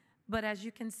 but as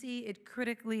you can see, it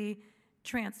critically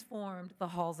transformed the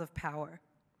halls of power.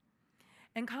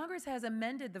 And Congress has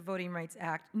amended the Voting Rights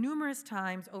Act numerous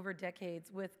times over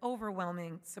decades with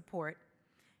overwhelming support,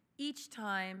 each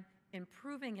time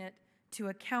improving it to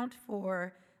account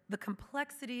for the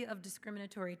complexity of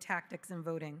discriminatory tactics in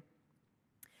voting.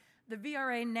 The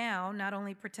VRA now not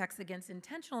only protects against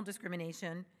intentional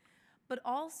discrimination, but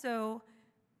also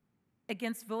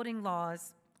against voting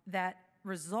laws that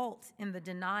result in the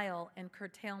denial and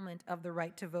curtailment of the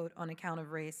right to vote on account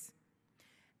of race.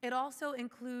 It also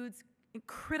includes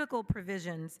critical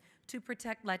provisions to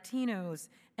protect Latinos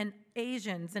and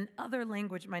Asians and other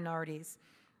language minorities,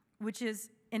 which is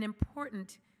an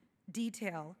important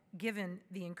detail given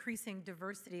the increasing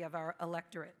diversity of our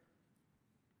electorate.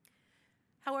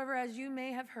 However, as you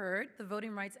may have heard, the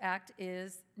Voting Rights Act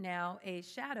is now a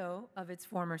shadow of its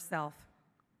former self.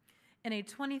 In a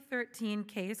 2013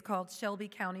 case called Shelby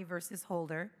County versus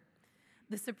Holder,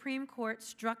 the Supreme Court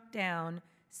struck down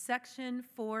Section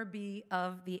 4B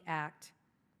of the Act,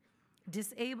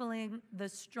 disabling the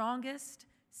strongest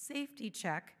safety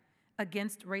check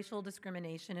against racial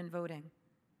discrimination in voting.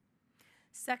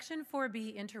 Section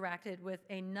 4B interacted with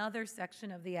another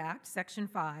section of the Act, Section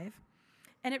 5,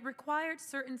 and it required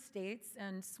certain states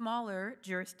and smaller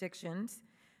jurisdictions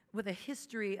with a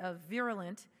history of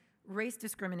virulent race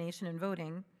discrimination in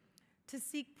voting to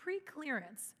seek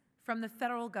pre-clearance from the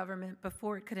federal government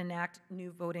before it could enact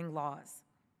new voting laws.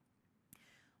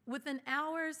 Within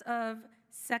hours of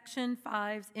Section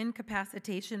 5's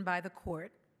incapacitation by the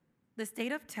court, the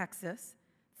state of Texas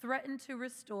threatened to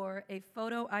restore a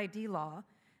photo ID law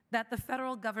that the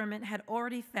federal government had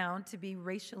already found to be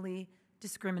racially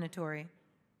discriminatory.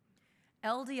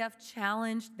 LDF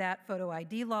challenged that photo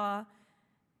ID law,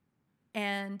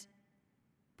 and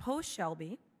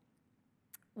post-Shelby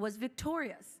was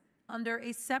victorious under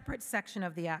a separate section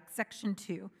of the Act, Section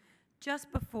 2,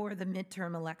 just before the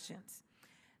midterm elections.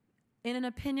 In an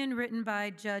opinion written by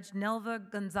Judge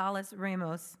Nelva Gonzalez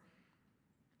Ramos,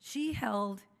 she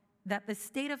held that the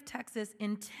state of Texas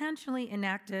intentionally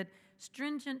enacted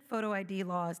stringent photo ID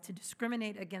laws to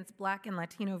discriminate against Black and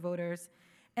Latino voters,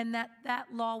 and that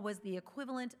law was the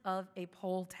equivalent of a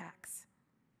poll tax.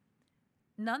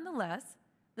 Nonetheless,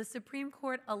 the Supreme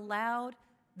Court allowed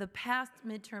the past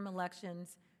midterm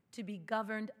elections to be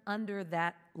governed under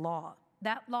that law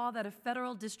that a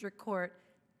federal district court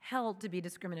held to be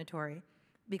discriminatory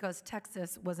because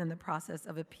Texas was in the process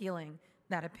of appealing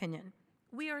that opinion.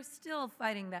 We are still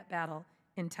fighting that battle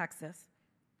in Texas.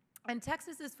 And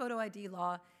Texas's photo ID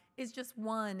law is just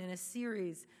one in a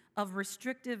series of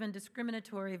restrictive and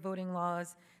discriminatory voting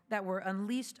laws that were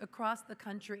unleashed across the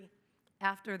country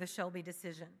after the Shelby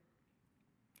decision.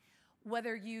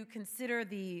 Whether you consider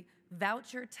the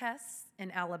voucher tests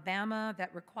in Alabama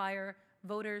that require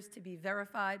voters to be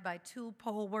verified by 2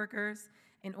 poll workers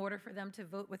in order for them to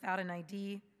vote without an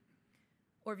ID,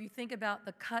 or if you think about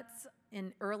the cuts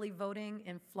in early voting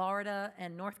in Florida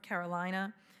and North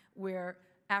Carolina, where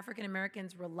African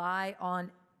Americans rely on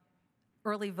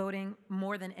early voting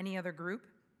more than any other group,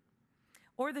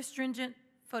 or the stringent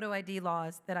photo ID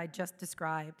laws that I just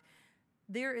described,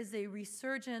 there is a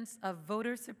resurgence of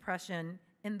voter suppression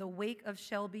in the wake of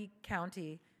Shelby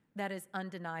County that is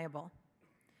undeniable.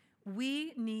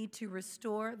 We need to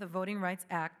restore the Voting Rights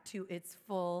Act to its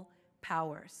full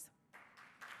powers.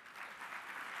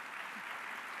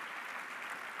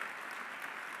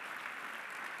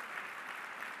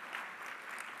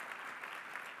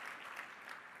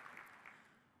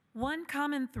 One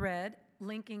common thread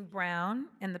linking Brown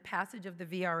and the passage of the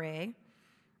VRA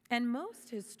and most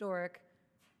historic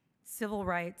civil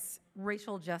rights,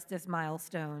 racial justice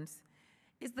milestones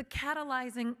is the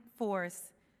catalyzing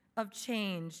force of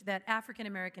change that African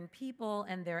American people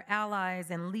and their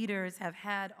allies and leaders have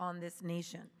had on this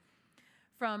nation.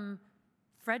 From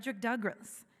Frederick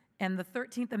Douglass and the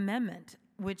 13th Amendment,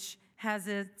 which has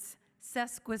its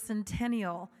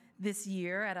sesquicentennial this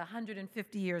year at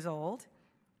 150 years old,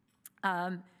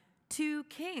 to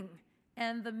King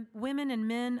and the women and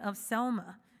men of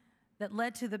Selma that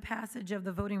led to the passage of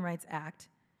the Voting Rights Act,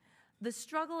 the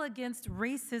struggle against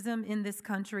racism in this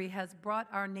country has brought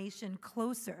our nation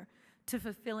closer to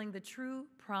fulfilling the true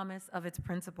promise of its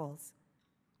principles.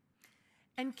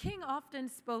 And King often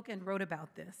spoke and wrote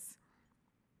about this.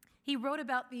 He wrote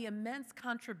about the immense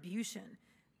contribution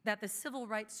that the civil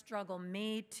rights struggle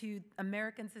made to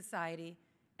American society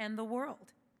and the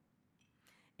world.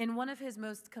 In one of his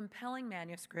most compelling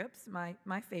manuscripts,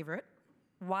 my favorite,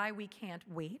 Why We Can't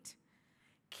Wait,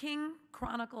 King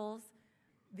chronicles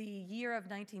the year of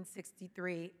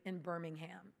 1963 in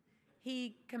Birmingham.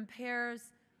 He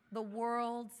compares the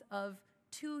worlds of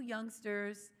 2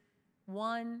 youngsters,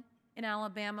 one in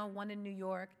Alabama, one in New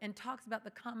York, and talks about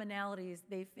the commonalities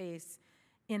they face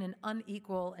in an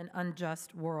unequal and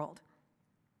unjust world.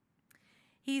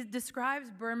 He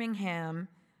describes Birmingham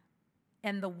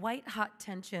and the white-hot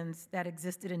tensions that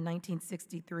existed in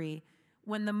 1963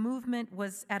 when the movement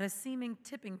was at a seeming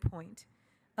tipping point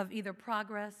of either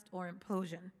progress or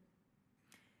implosion.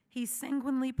 He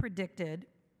sanguinely predicted,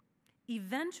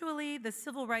 eventually the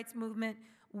civil rights movement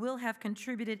will have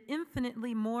contributed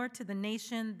infinitely more to the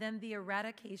nation than the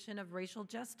eradication of racial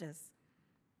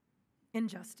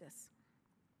injustice.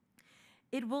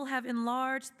 It will have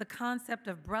enlarged the concept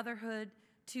of brotherhood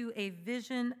to a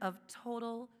vision of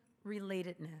total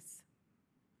relatedness.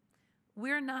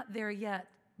 We're not there yet,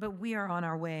 but we are on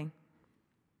our way.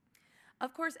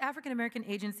 Of course, African American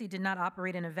Agency did not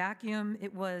operate in a vacuum.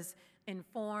 It was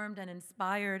informed and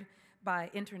inspired by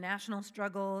international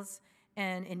struggles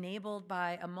and enabled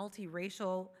by a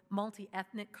multiracial,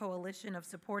 multi-ethnic coalition of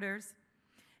supporters.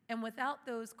 And without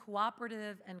those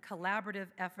cooperative and collaborative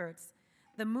efforts,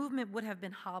 the movement would have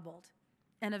been hobbled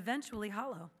and eventually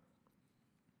hollow.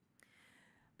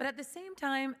 But at the same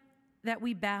time that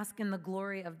we bask in the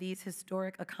glory of these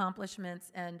historic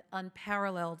accomplishments and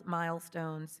unparalleled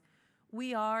milestones,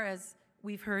 we are, as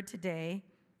we've heard today,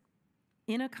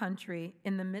 in a country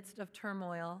in the midst of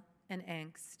turmoil and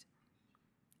angst.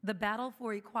 The battle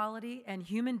for equality and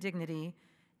human dignity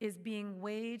is being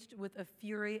waged with a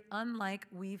fury unlike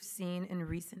we've seen in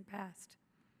recent past.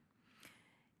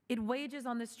 It wages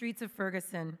on the streets of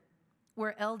Ferguson,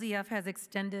 where LDF has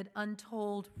extended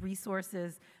untold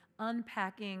resources,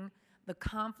 unpacking the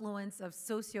confluence of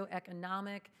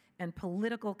socioeconomic and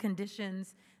political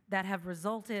conditions that have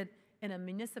resulted in a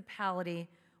municipality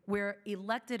where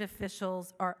elected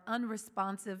officials are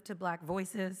unresponsive to Black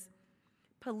voices.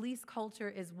 Police culture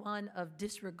is one of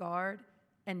disregard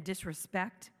and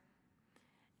disrespect,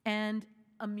 and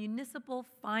a municipal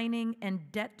fining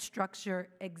and debt structure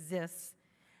exists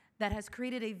that has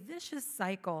created a vicious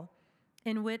cycle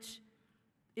in which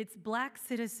its Black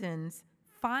citizens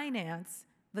finance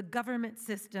the government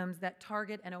systems that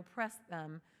target and oppress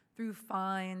them through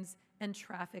fines and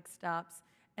traffic stops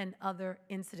and other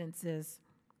incidences.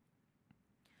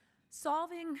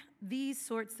 Solving these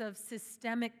sorts of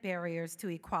systemic barriers to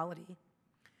equality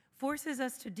forces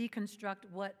us to deconstruct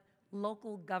what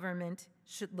local government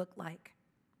should look like,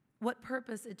 what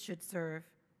purpose it should serve,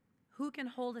 who can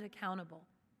hold it accountable,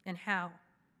 and how.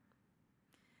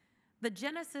 The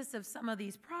genesis of some of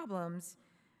these problems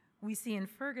we see in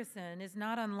Ferguson is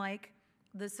not unlike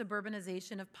the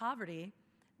suburbanization of poverty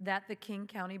that the King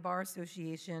County Bar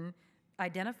Association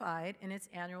identified in its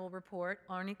annual report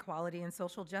on equality and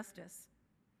social justice.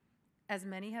 As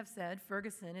many have said,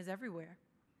 Ferguson is everywhere.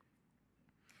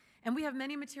 And we have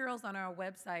many materials on our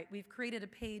website. We've created a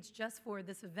page just for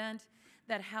this event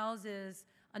that houses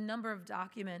a number of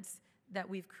documents that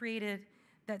we've created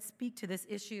that speak to this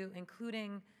issue,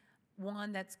 including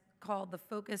one that's called The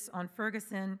Focus on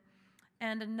Ferguson,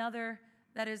 and another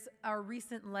that is our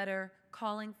recent letter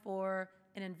calling for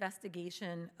an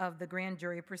investigation of the grand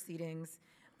jury proceedings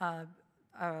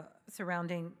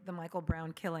surrounding the Michael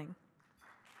Brown killing.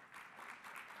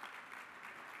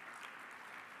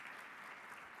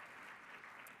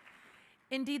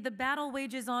 Indeed, the battle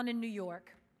wages on in New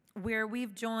York, where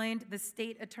we've joined the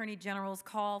state attorney general's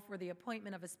call for the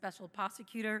appointment of a special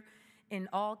prosecutor in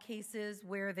all cases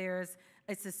where there's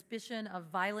a suspicion of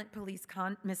violent police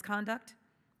misconduct,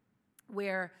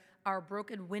 where our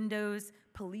broken windows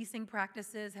policing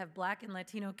practices have Black and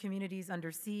Latino communities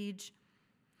under siege.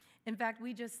 In fact,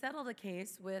 we just settled a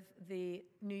case with the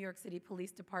New York City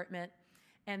Police Department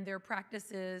and their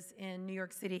practices in New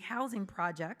York City housing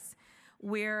projects,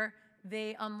 where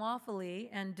they unlawfully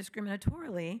and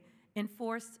discriminatorily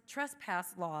enforced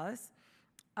trespass laws,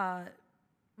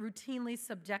 routinely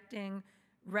subjecting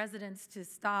residents to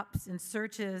stops and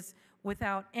searches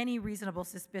without any reasonable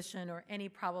suspicion or any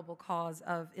probable cause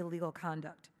of illegal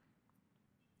conduct.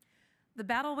 The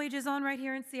battle wages on right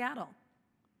here in Seattle,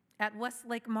 at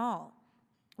Westlake Mall,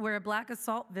 where a Black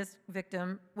assault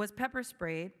victim was pepper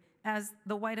sprayed as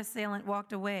the white assailant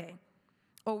walked away,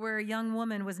 or where a young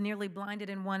woman was nearly blinded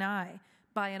in one eye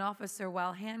by an officer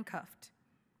while handcuffed.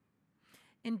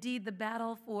 Indeed, the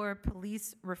battle for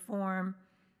police reform,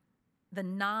 the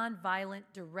nonviolent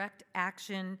direct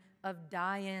action of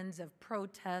die-ins, of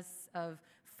protests, of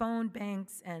phone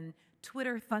banks and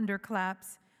Twitter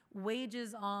thunderclaps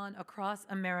wages on across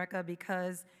America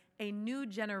because a new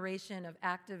generation of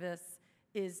activists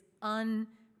is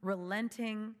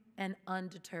unrelenting and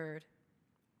undeterred.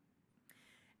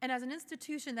 And as an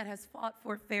institution that has fought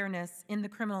for fairness in the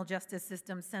criminal justice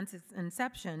system since its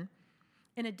inception,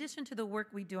 in addition to the work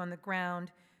we do on the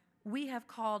ground, we have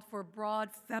called for broad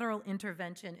federal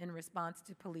intervention in response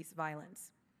to police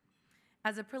violence.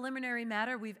 As a preliminary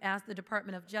matter, we've asked the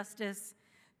Department of Justice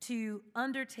to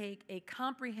undertake a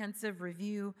comprehensive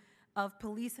review of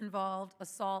police-involved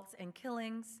assaults and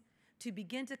killings, to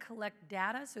begin to collect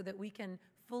data so that we can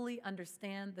fully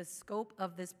understand the scope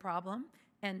of this problem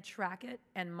and track it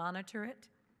and monitor it.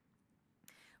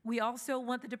 We also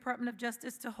want the Department of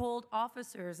Justice to hold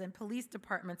officers and police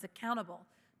departments accountable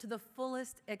to the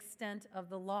fullest extent of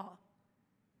the law.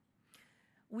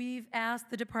 We've asked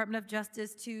the Department of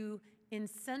Justice to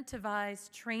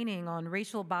incentivize training on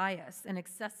racial bias and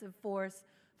excessive force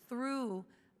through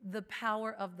the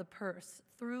power of the purse,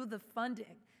 through the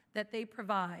funding that they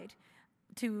provide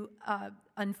to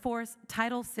enforce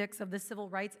Title VI of the Civil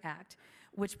Rights Act,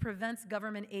 which prevents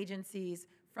government agencies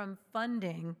from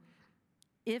funding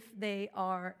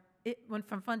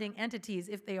from funding entities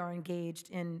if they are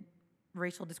engaged in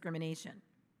racial discrimination.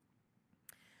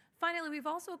 Finally, we've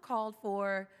also called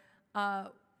for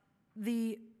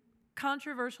the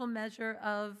controversial measure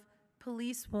of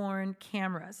police-worn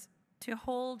cameras to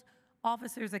hold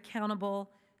officers accountable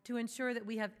to ensure that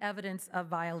we have evidence of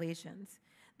violations.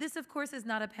 This, of course, is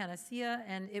not a panacea,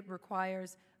 and it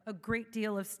requires a great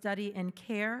deal of study and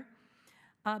care,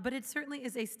 but it certainly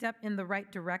is a step in the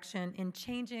right direction in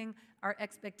changing our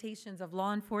expectations of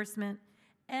law enforcement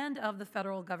and of the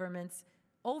federal government's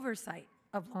oversight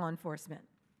of law enforcement.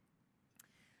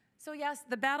 So yes,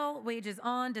 the battle wages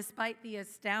on despite the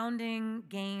astounding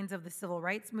gains of the civil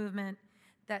rights movement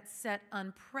that set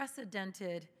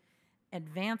unprecedented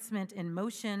advancement in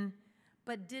motion,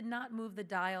 but did not move the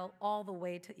dial all the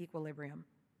way to equilibrium.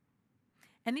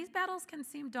 And these battles can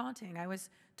seem daunting. I was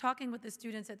talking with the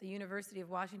students at the University of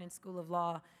Washington School of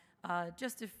Law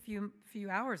just a few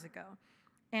hours ago,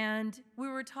 and we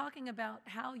were talking about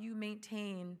how you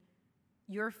maintain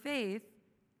your faith,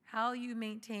 how you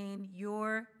maintain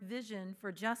your vision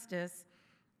for justice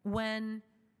when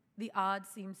the odds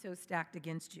seem so stacked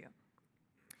against you.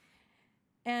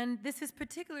 And this is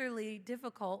particularly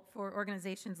difficult for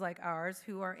organizations like ours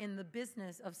who are in the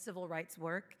business of civil rights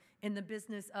work, in the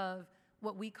business of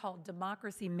what we call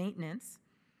democracy maintenance,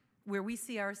 where we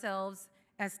see ourselves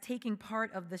as taking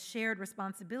part of the shared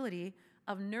responsibility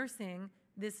of nursing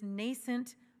this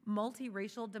nascent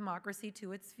multiracial democracy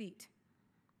to its feet.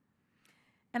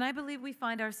 And I believe we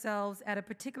find ourselves at a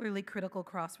particularly critical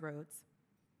crossroads.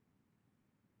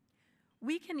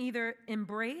 We can either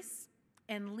embrace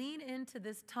and lean into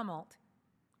this tumult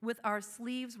with our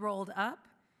sleeves rolled up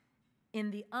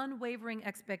in the unwavering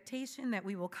expectation that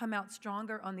we will come out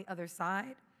stronger on the other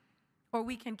side, or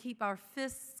we can keep our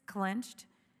fists clenched,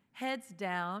 heads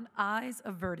down, eyes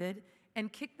averted,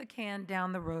 and kick the can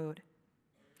down the road.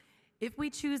 If we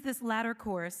choose this latter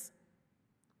course,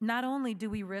 not only do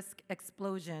we risk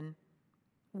explosion,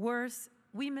 worse,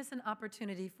 we miss an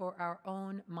opportunity for our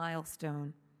own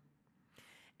milestone.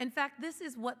 In fact, this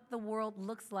is what the world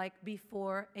looks like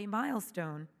before a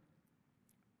milestone.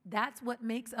 That's what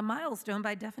makes a milestone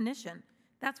by definition.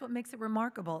 That's what makes it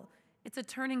remarkable. It's a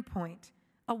turning point,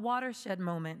 a watershed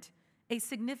moment, a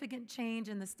significant change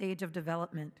in the stage of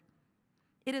development.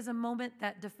 It is a moment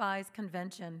that defies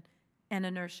convention and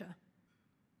inertia.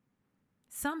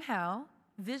 Somehow,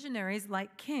 visionaries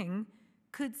like King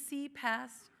could see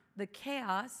past the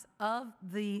chaos of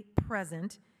the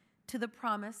present to the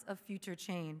promise of future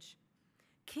change.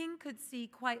 King could see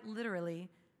quite literally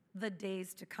the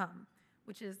days to come,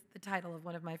 which is the title of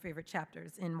one of my favorite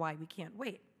chapters in Why We Can't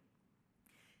Wait.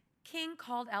 King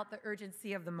called out the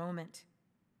urgency of the moment.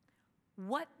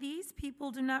 What these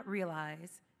people do not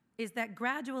realize is that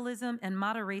gradualism and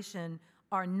moderation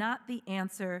are not the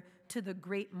answer to the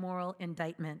great moral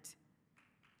indictment.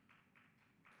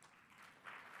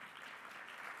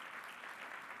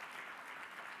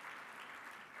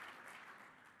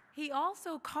 He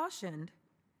also cautioned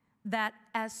that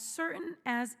as certain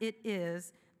as it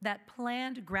is that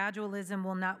planned gradualism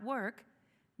will not work,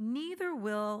 neither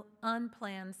will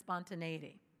unplanned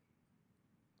spontaneity.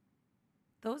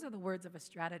 Those are the words of a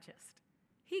strategist.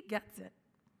 He gets it.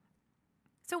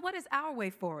 So what is our way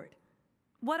forward?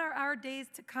 What are our days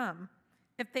to come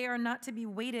if they are not to be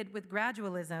weighted with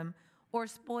gradualism or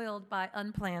spoiled by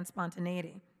unplanned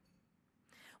spontaneity?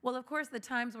 Well, of course, the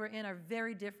times we're in are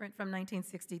very different from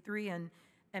 1963, and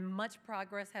much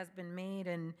progress has been made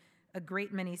in a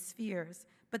great many spheres.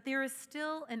 But there is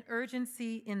still an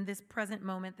urgency in this present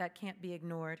moment that can't be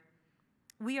ignored.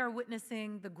 We are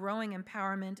witnessing the growing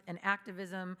empowerment and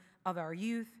activism of our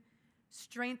youth,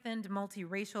 strengthened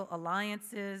multiracial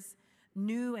alliances,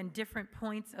 new and different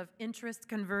points of interest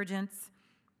convergence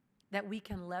that we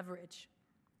can leverage.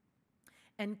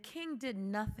 And King did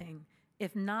nothing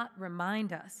if not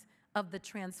remind us of the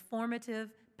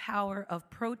transformative power of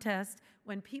protest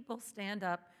when people stand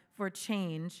up for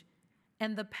change,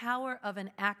 and the power of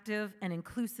an active and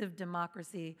inclusive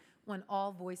democracy when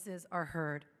all voices are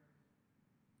heard.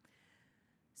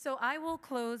 So I will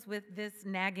close with this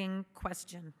nagging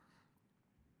question.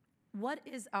 What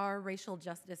is our racial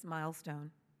justice milestone?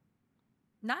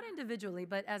 Not individually,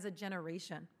 but as a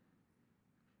generation.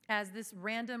 As this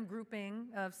random grouping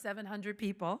of 700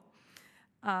 people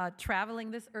traveling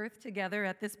this earth together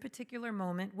at this particular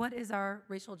moment, what is our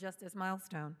racial justice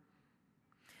milestone?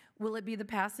 Will it be the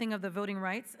passing of the Voting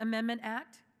Rights Amendment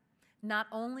Act, not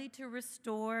only to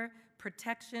restore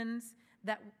protections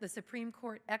that the Supreme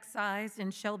Court excised in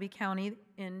Shelby County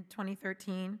in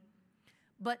 2013,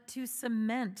 but to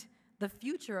cement the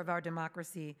future of our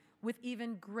democracy with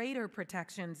even greater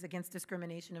protections against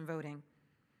discrimination in voting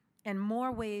and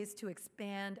more ways to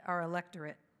expand our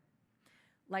electorate,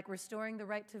 like restoring the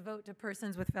right to vote to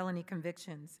persons with felony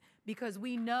convictions, because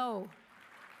we know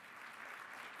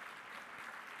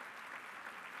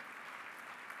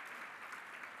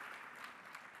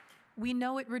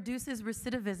it reduces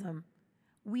recidivism.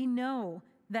 We know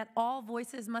that all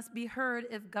voices must be heard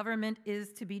if government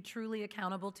is to be truly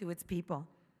accountable to its people,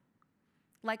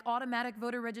 like automatic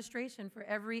voter registration for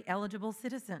every eligible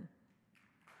citizen.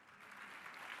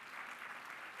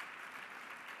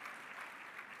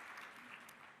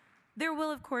 There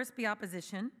will, of course, be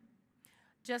opposition.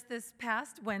 Just this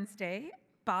past Wednesday,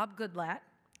 Bob Goodlatte,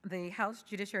 the House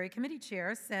Judiciary Committee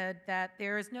chair, said that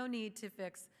there is no need to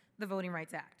fix the Voting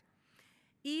Rights Act,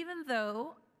 even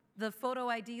though the photo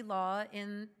ID law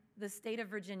in the state of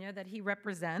Virginia that he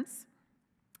represents,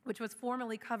 which was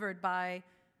formerly covered by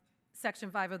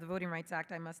Section 5 of the Voting Rights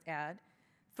Act, I must add,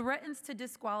 threatens to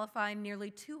disqualify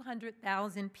nearly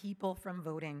 200,000 people from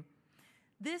voting.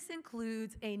 This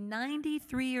includes a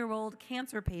 93-year-old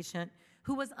cancer patient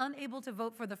who was unable to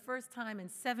vote for the first time in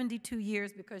 72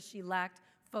 years because she lacked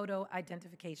photo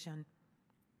identification.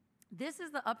 This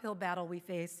is the uphill battle we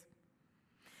face.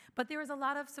 But there is a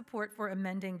lot of support for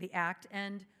amending the act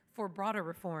and for broader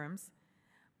reforms.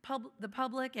 The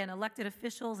public and elected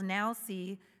officials now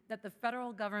see that the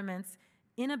federal government's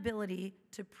inability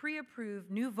to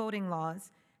pre-approve new voting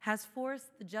laws has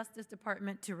forced the Justice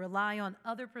Department to rely on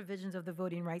other provisions of the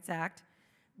Voting Rights Act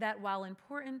that, while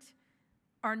important,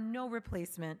 are no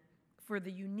replacement for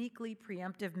the uniquely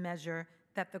preemptive measure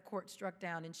that the court struck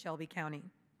down in Shelby County.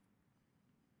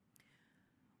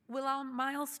 Will our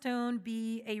milestone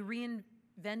be a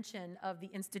reinvention of the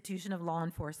institution of law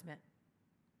enforcement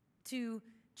to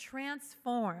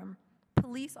transform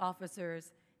police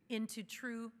officers into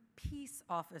true peace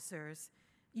officers,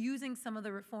 using some of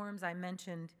the reforms I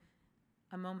mentioned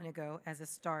a moment ago as a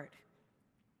start?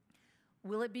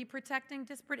 Will it be protecting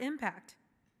disparate impact?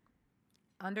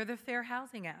 Under the Fair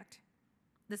Housing Act,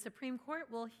 the Supreme Court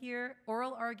will hear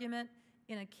oral argument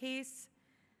in a case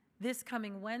this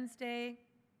coming Wednesday,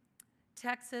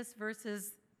 Texas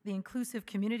versus the Inclusive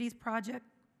Communities Project.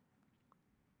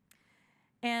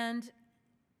 And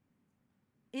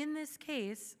in this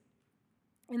case,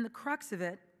 in the crux of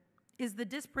it, is the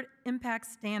disparate impact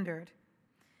standard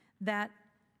that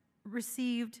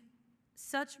received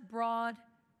such broad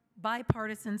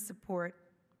bipartisan support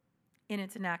in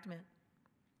its enactment.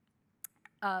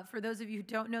 For those of you who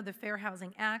don't know, the Fair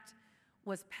Housing Act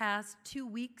was passed 2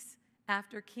 weeks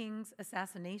after King's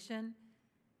assassination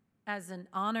as an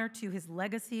honor to his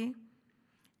legacy.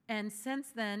 And since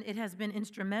then, it has been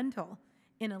instrumental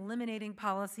in eliminating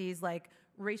policies like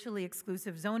racially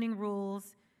exclusive zoning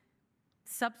rules,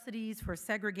 subsidies for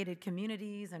segregated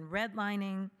communities, and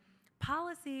redlining,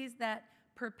 policies that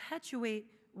perpetuate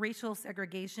racial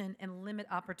segregation and limit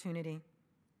opportunity.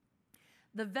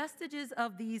 The vestiges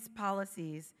of these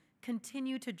policies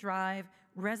continue to drive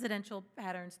residential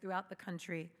patterns throughout the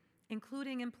country,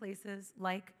 including in places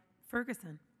like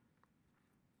Ferguson.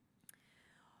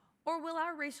 Or will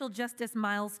our racial justice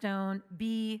milestone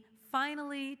be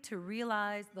finally to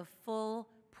realize the full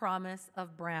promise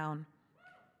of Brown?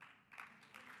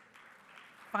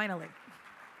 Finally.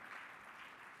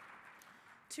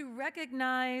 To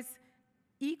recognize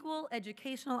equal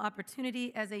educational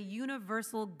opportunity as a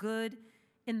universal good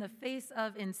in the face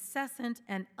of incessant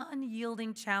and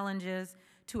unyielding challenges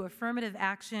to affirmative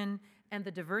action and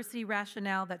the diversity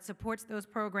rationale that supports those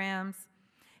programs,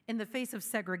 in the face of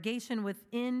segregation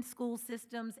within school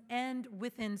systems and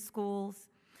within schools,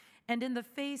 and in the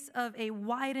face of a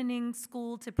widening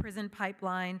school-to-prison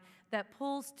pipeline that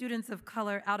pulls students of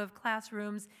color out of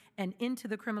classrooms and into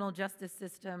the criminal justice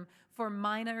system for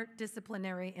minor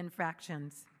disciplinary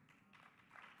infractions.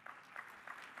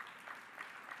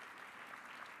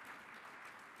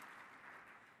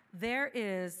 There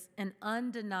is an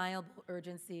undeniable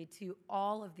urgency to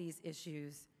all of these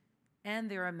issues, and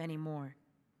there are many more.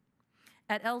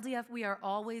 At LDF, we are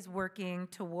always working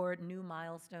toward new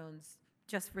milestones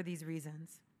just for these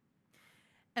reasons.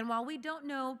 And while we don't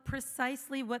know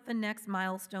precisely what the next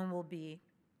milestone will be,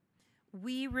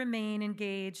 we remain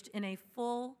engaged in a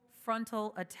full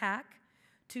frontal attack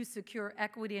to secure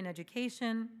equity in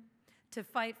education, to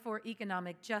fight for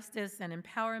economic justice and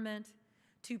empowerment,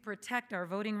 to protect our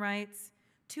voting rights,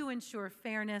 to ensure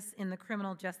fairness in the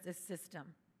criminal justice system.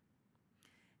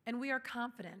 And we are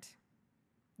confident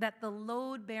that the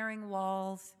load-bearing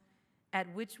walls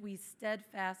at which we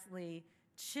steadfastly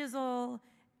chisel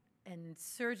and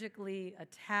surgically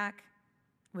attack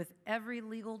with every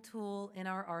legal tool in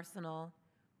our arsenal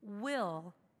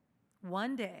will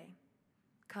one day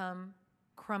come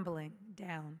crumbling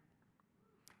down.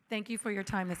 Thank you for your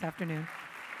time this afternoon.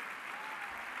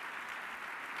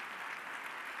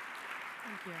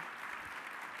 Thank you.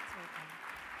 That's very kind.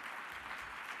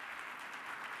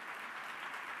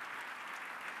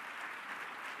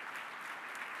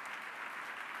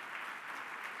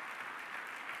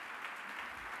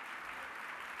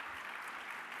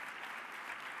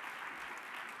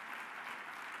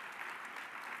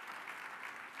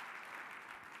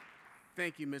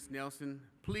 Thank you, Ms. Nelson.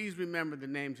 Please remember the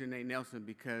name Janai Nelson,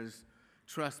 because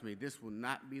trust me, this will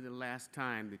not be the last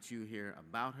time that you hear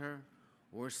about her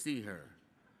or see her.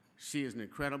 She is an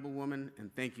incredible woman,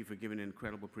 and thank you for giving an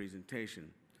incredible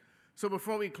presentation. So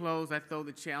before we close, I throw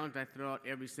the challenge I throw out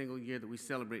every single year that we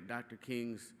celebrate Dr.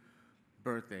 King's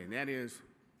birthday, and that is,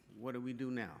 what do we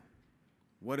do now?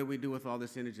 What do we do with all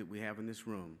this energy that we have in this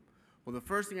room? Well, the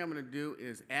first thing I'm going to do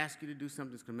is ask you to do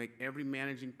something that's going to make every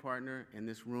managing partner in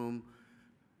this room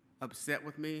upset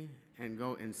with me and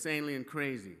go insanely and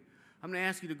crazy. I'm going to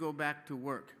ask you to go back to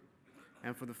work,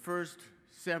 and for the first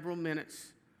several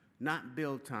minutes, not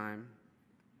build time,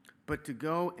 but to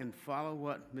go and follow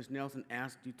what Ms. Nelson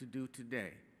asked you to do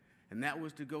today. And that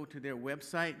was to go to their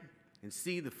website and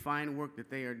see the fine work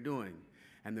that they are doing.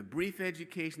 And the brief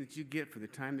education that you get for the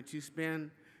time that you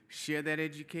spend, share that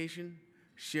education,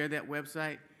 share that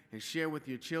website, and share with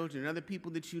your children and other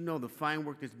people that you know the fine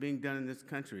work that's being done in this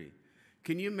country.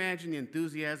 Can you imagine the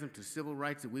enthusiasm to civil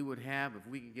rights that we would have if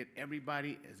we could get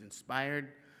everybody as inspired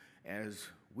as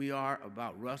we are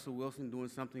about Russell Wilson doing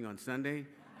something on Sunday?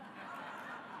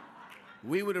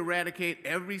 We would eradicate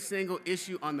every single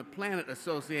issue on the planet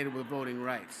associated with voting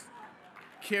rights.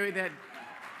 Carry that.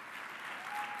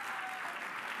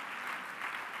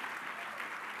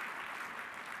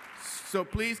 So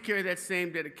please carry that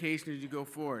same dedication as you go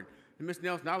forward. And Ms.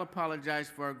 Nelson, I'll apologize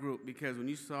for our group because when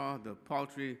you saw the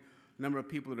paltry number of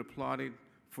people that applauded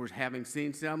for having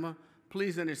seen Selma,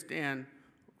 please understand,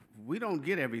 we don't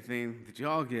get everything that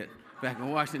y'all get back in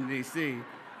Washington, D.C.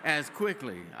 as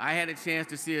quickly. I had a chance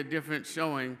to see a different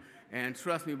showing, and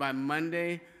trust me, by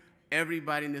Monday,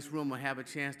 everybody in this room will have a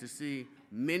chance to see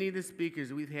many of the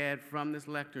speakers we've had from this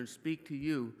lectern speak to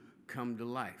you come to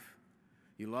life.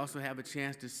 You'll also have a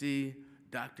chance to see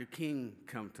Dr. King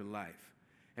come to life.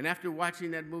 And after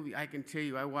watching that movie, I can tell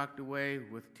you I walked away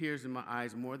with tears in my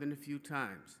eyes more than a few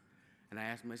times. And I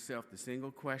asked myself the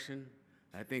single question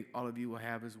I think all of you will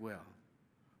have as well.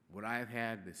 Would I have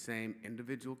had the same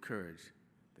individual courage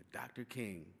that Dr.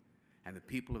 King and the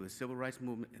people of the civil rights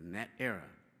movement in that era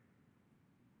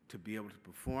to be able to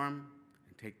perform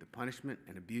and take the punishment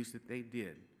and abuse that they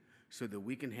did so that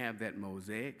we can have that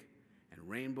mosaic and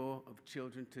rainbow of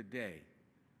children today?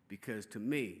 Because to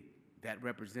me, that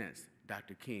represents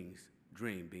Dr. King's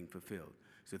dream being fulfilled.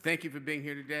 So thank you for being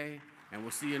here today, and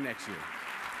we'll see you next year.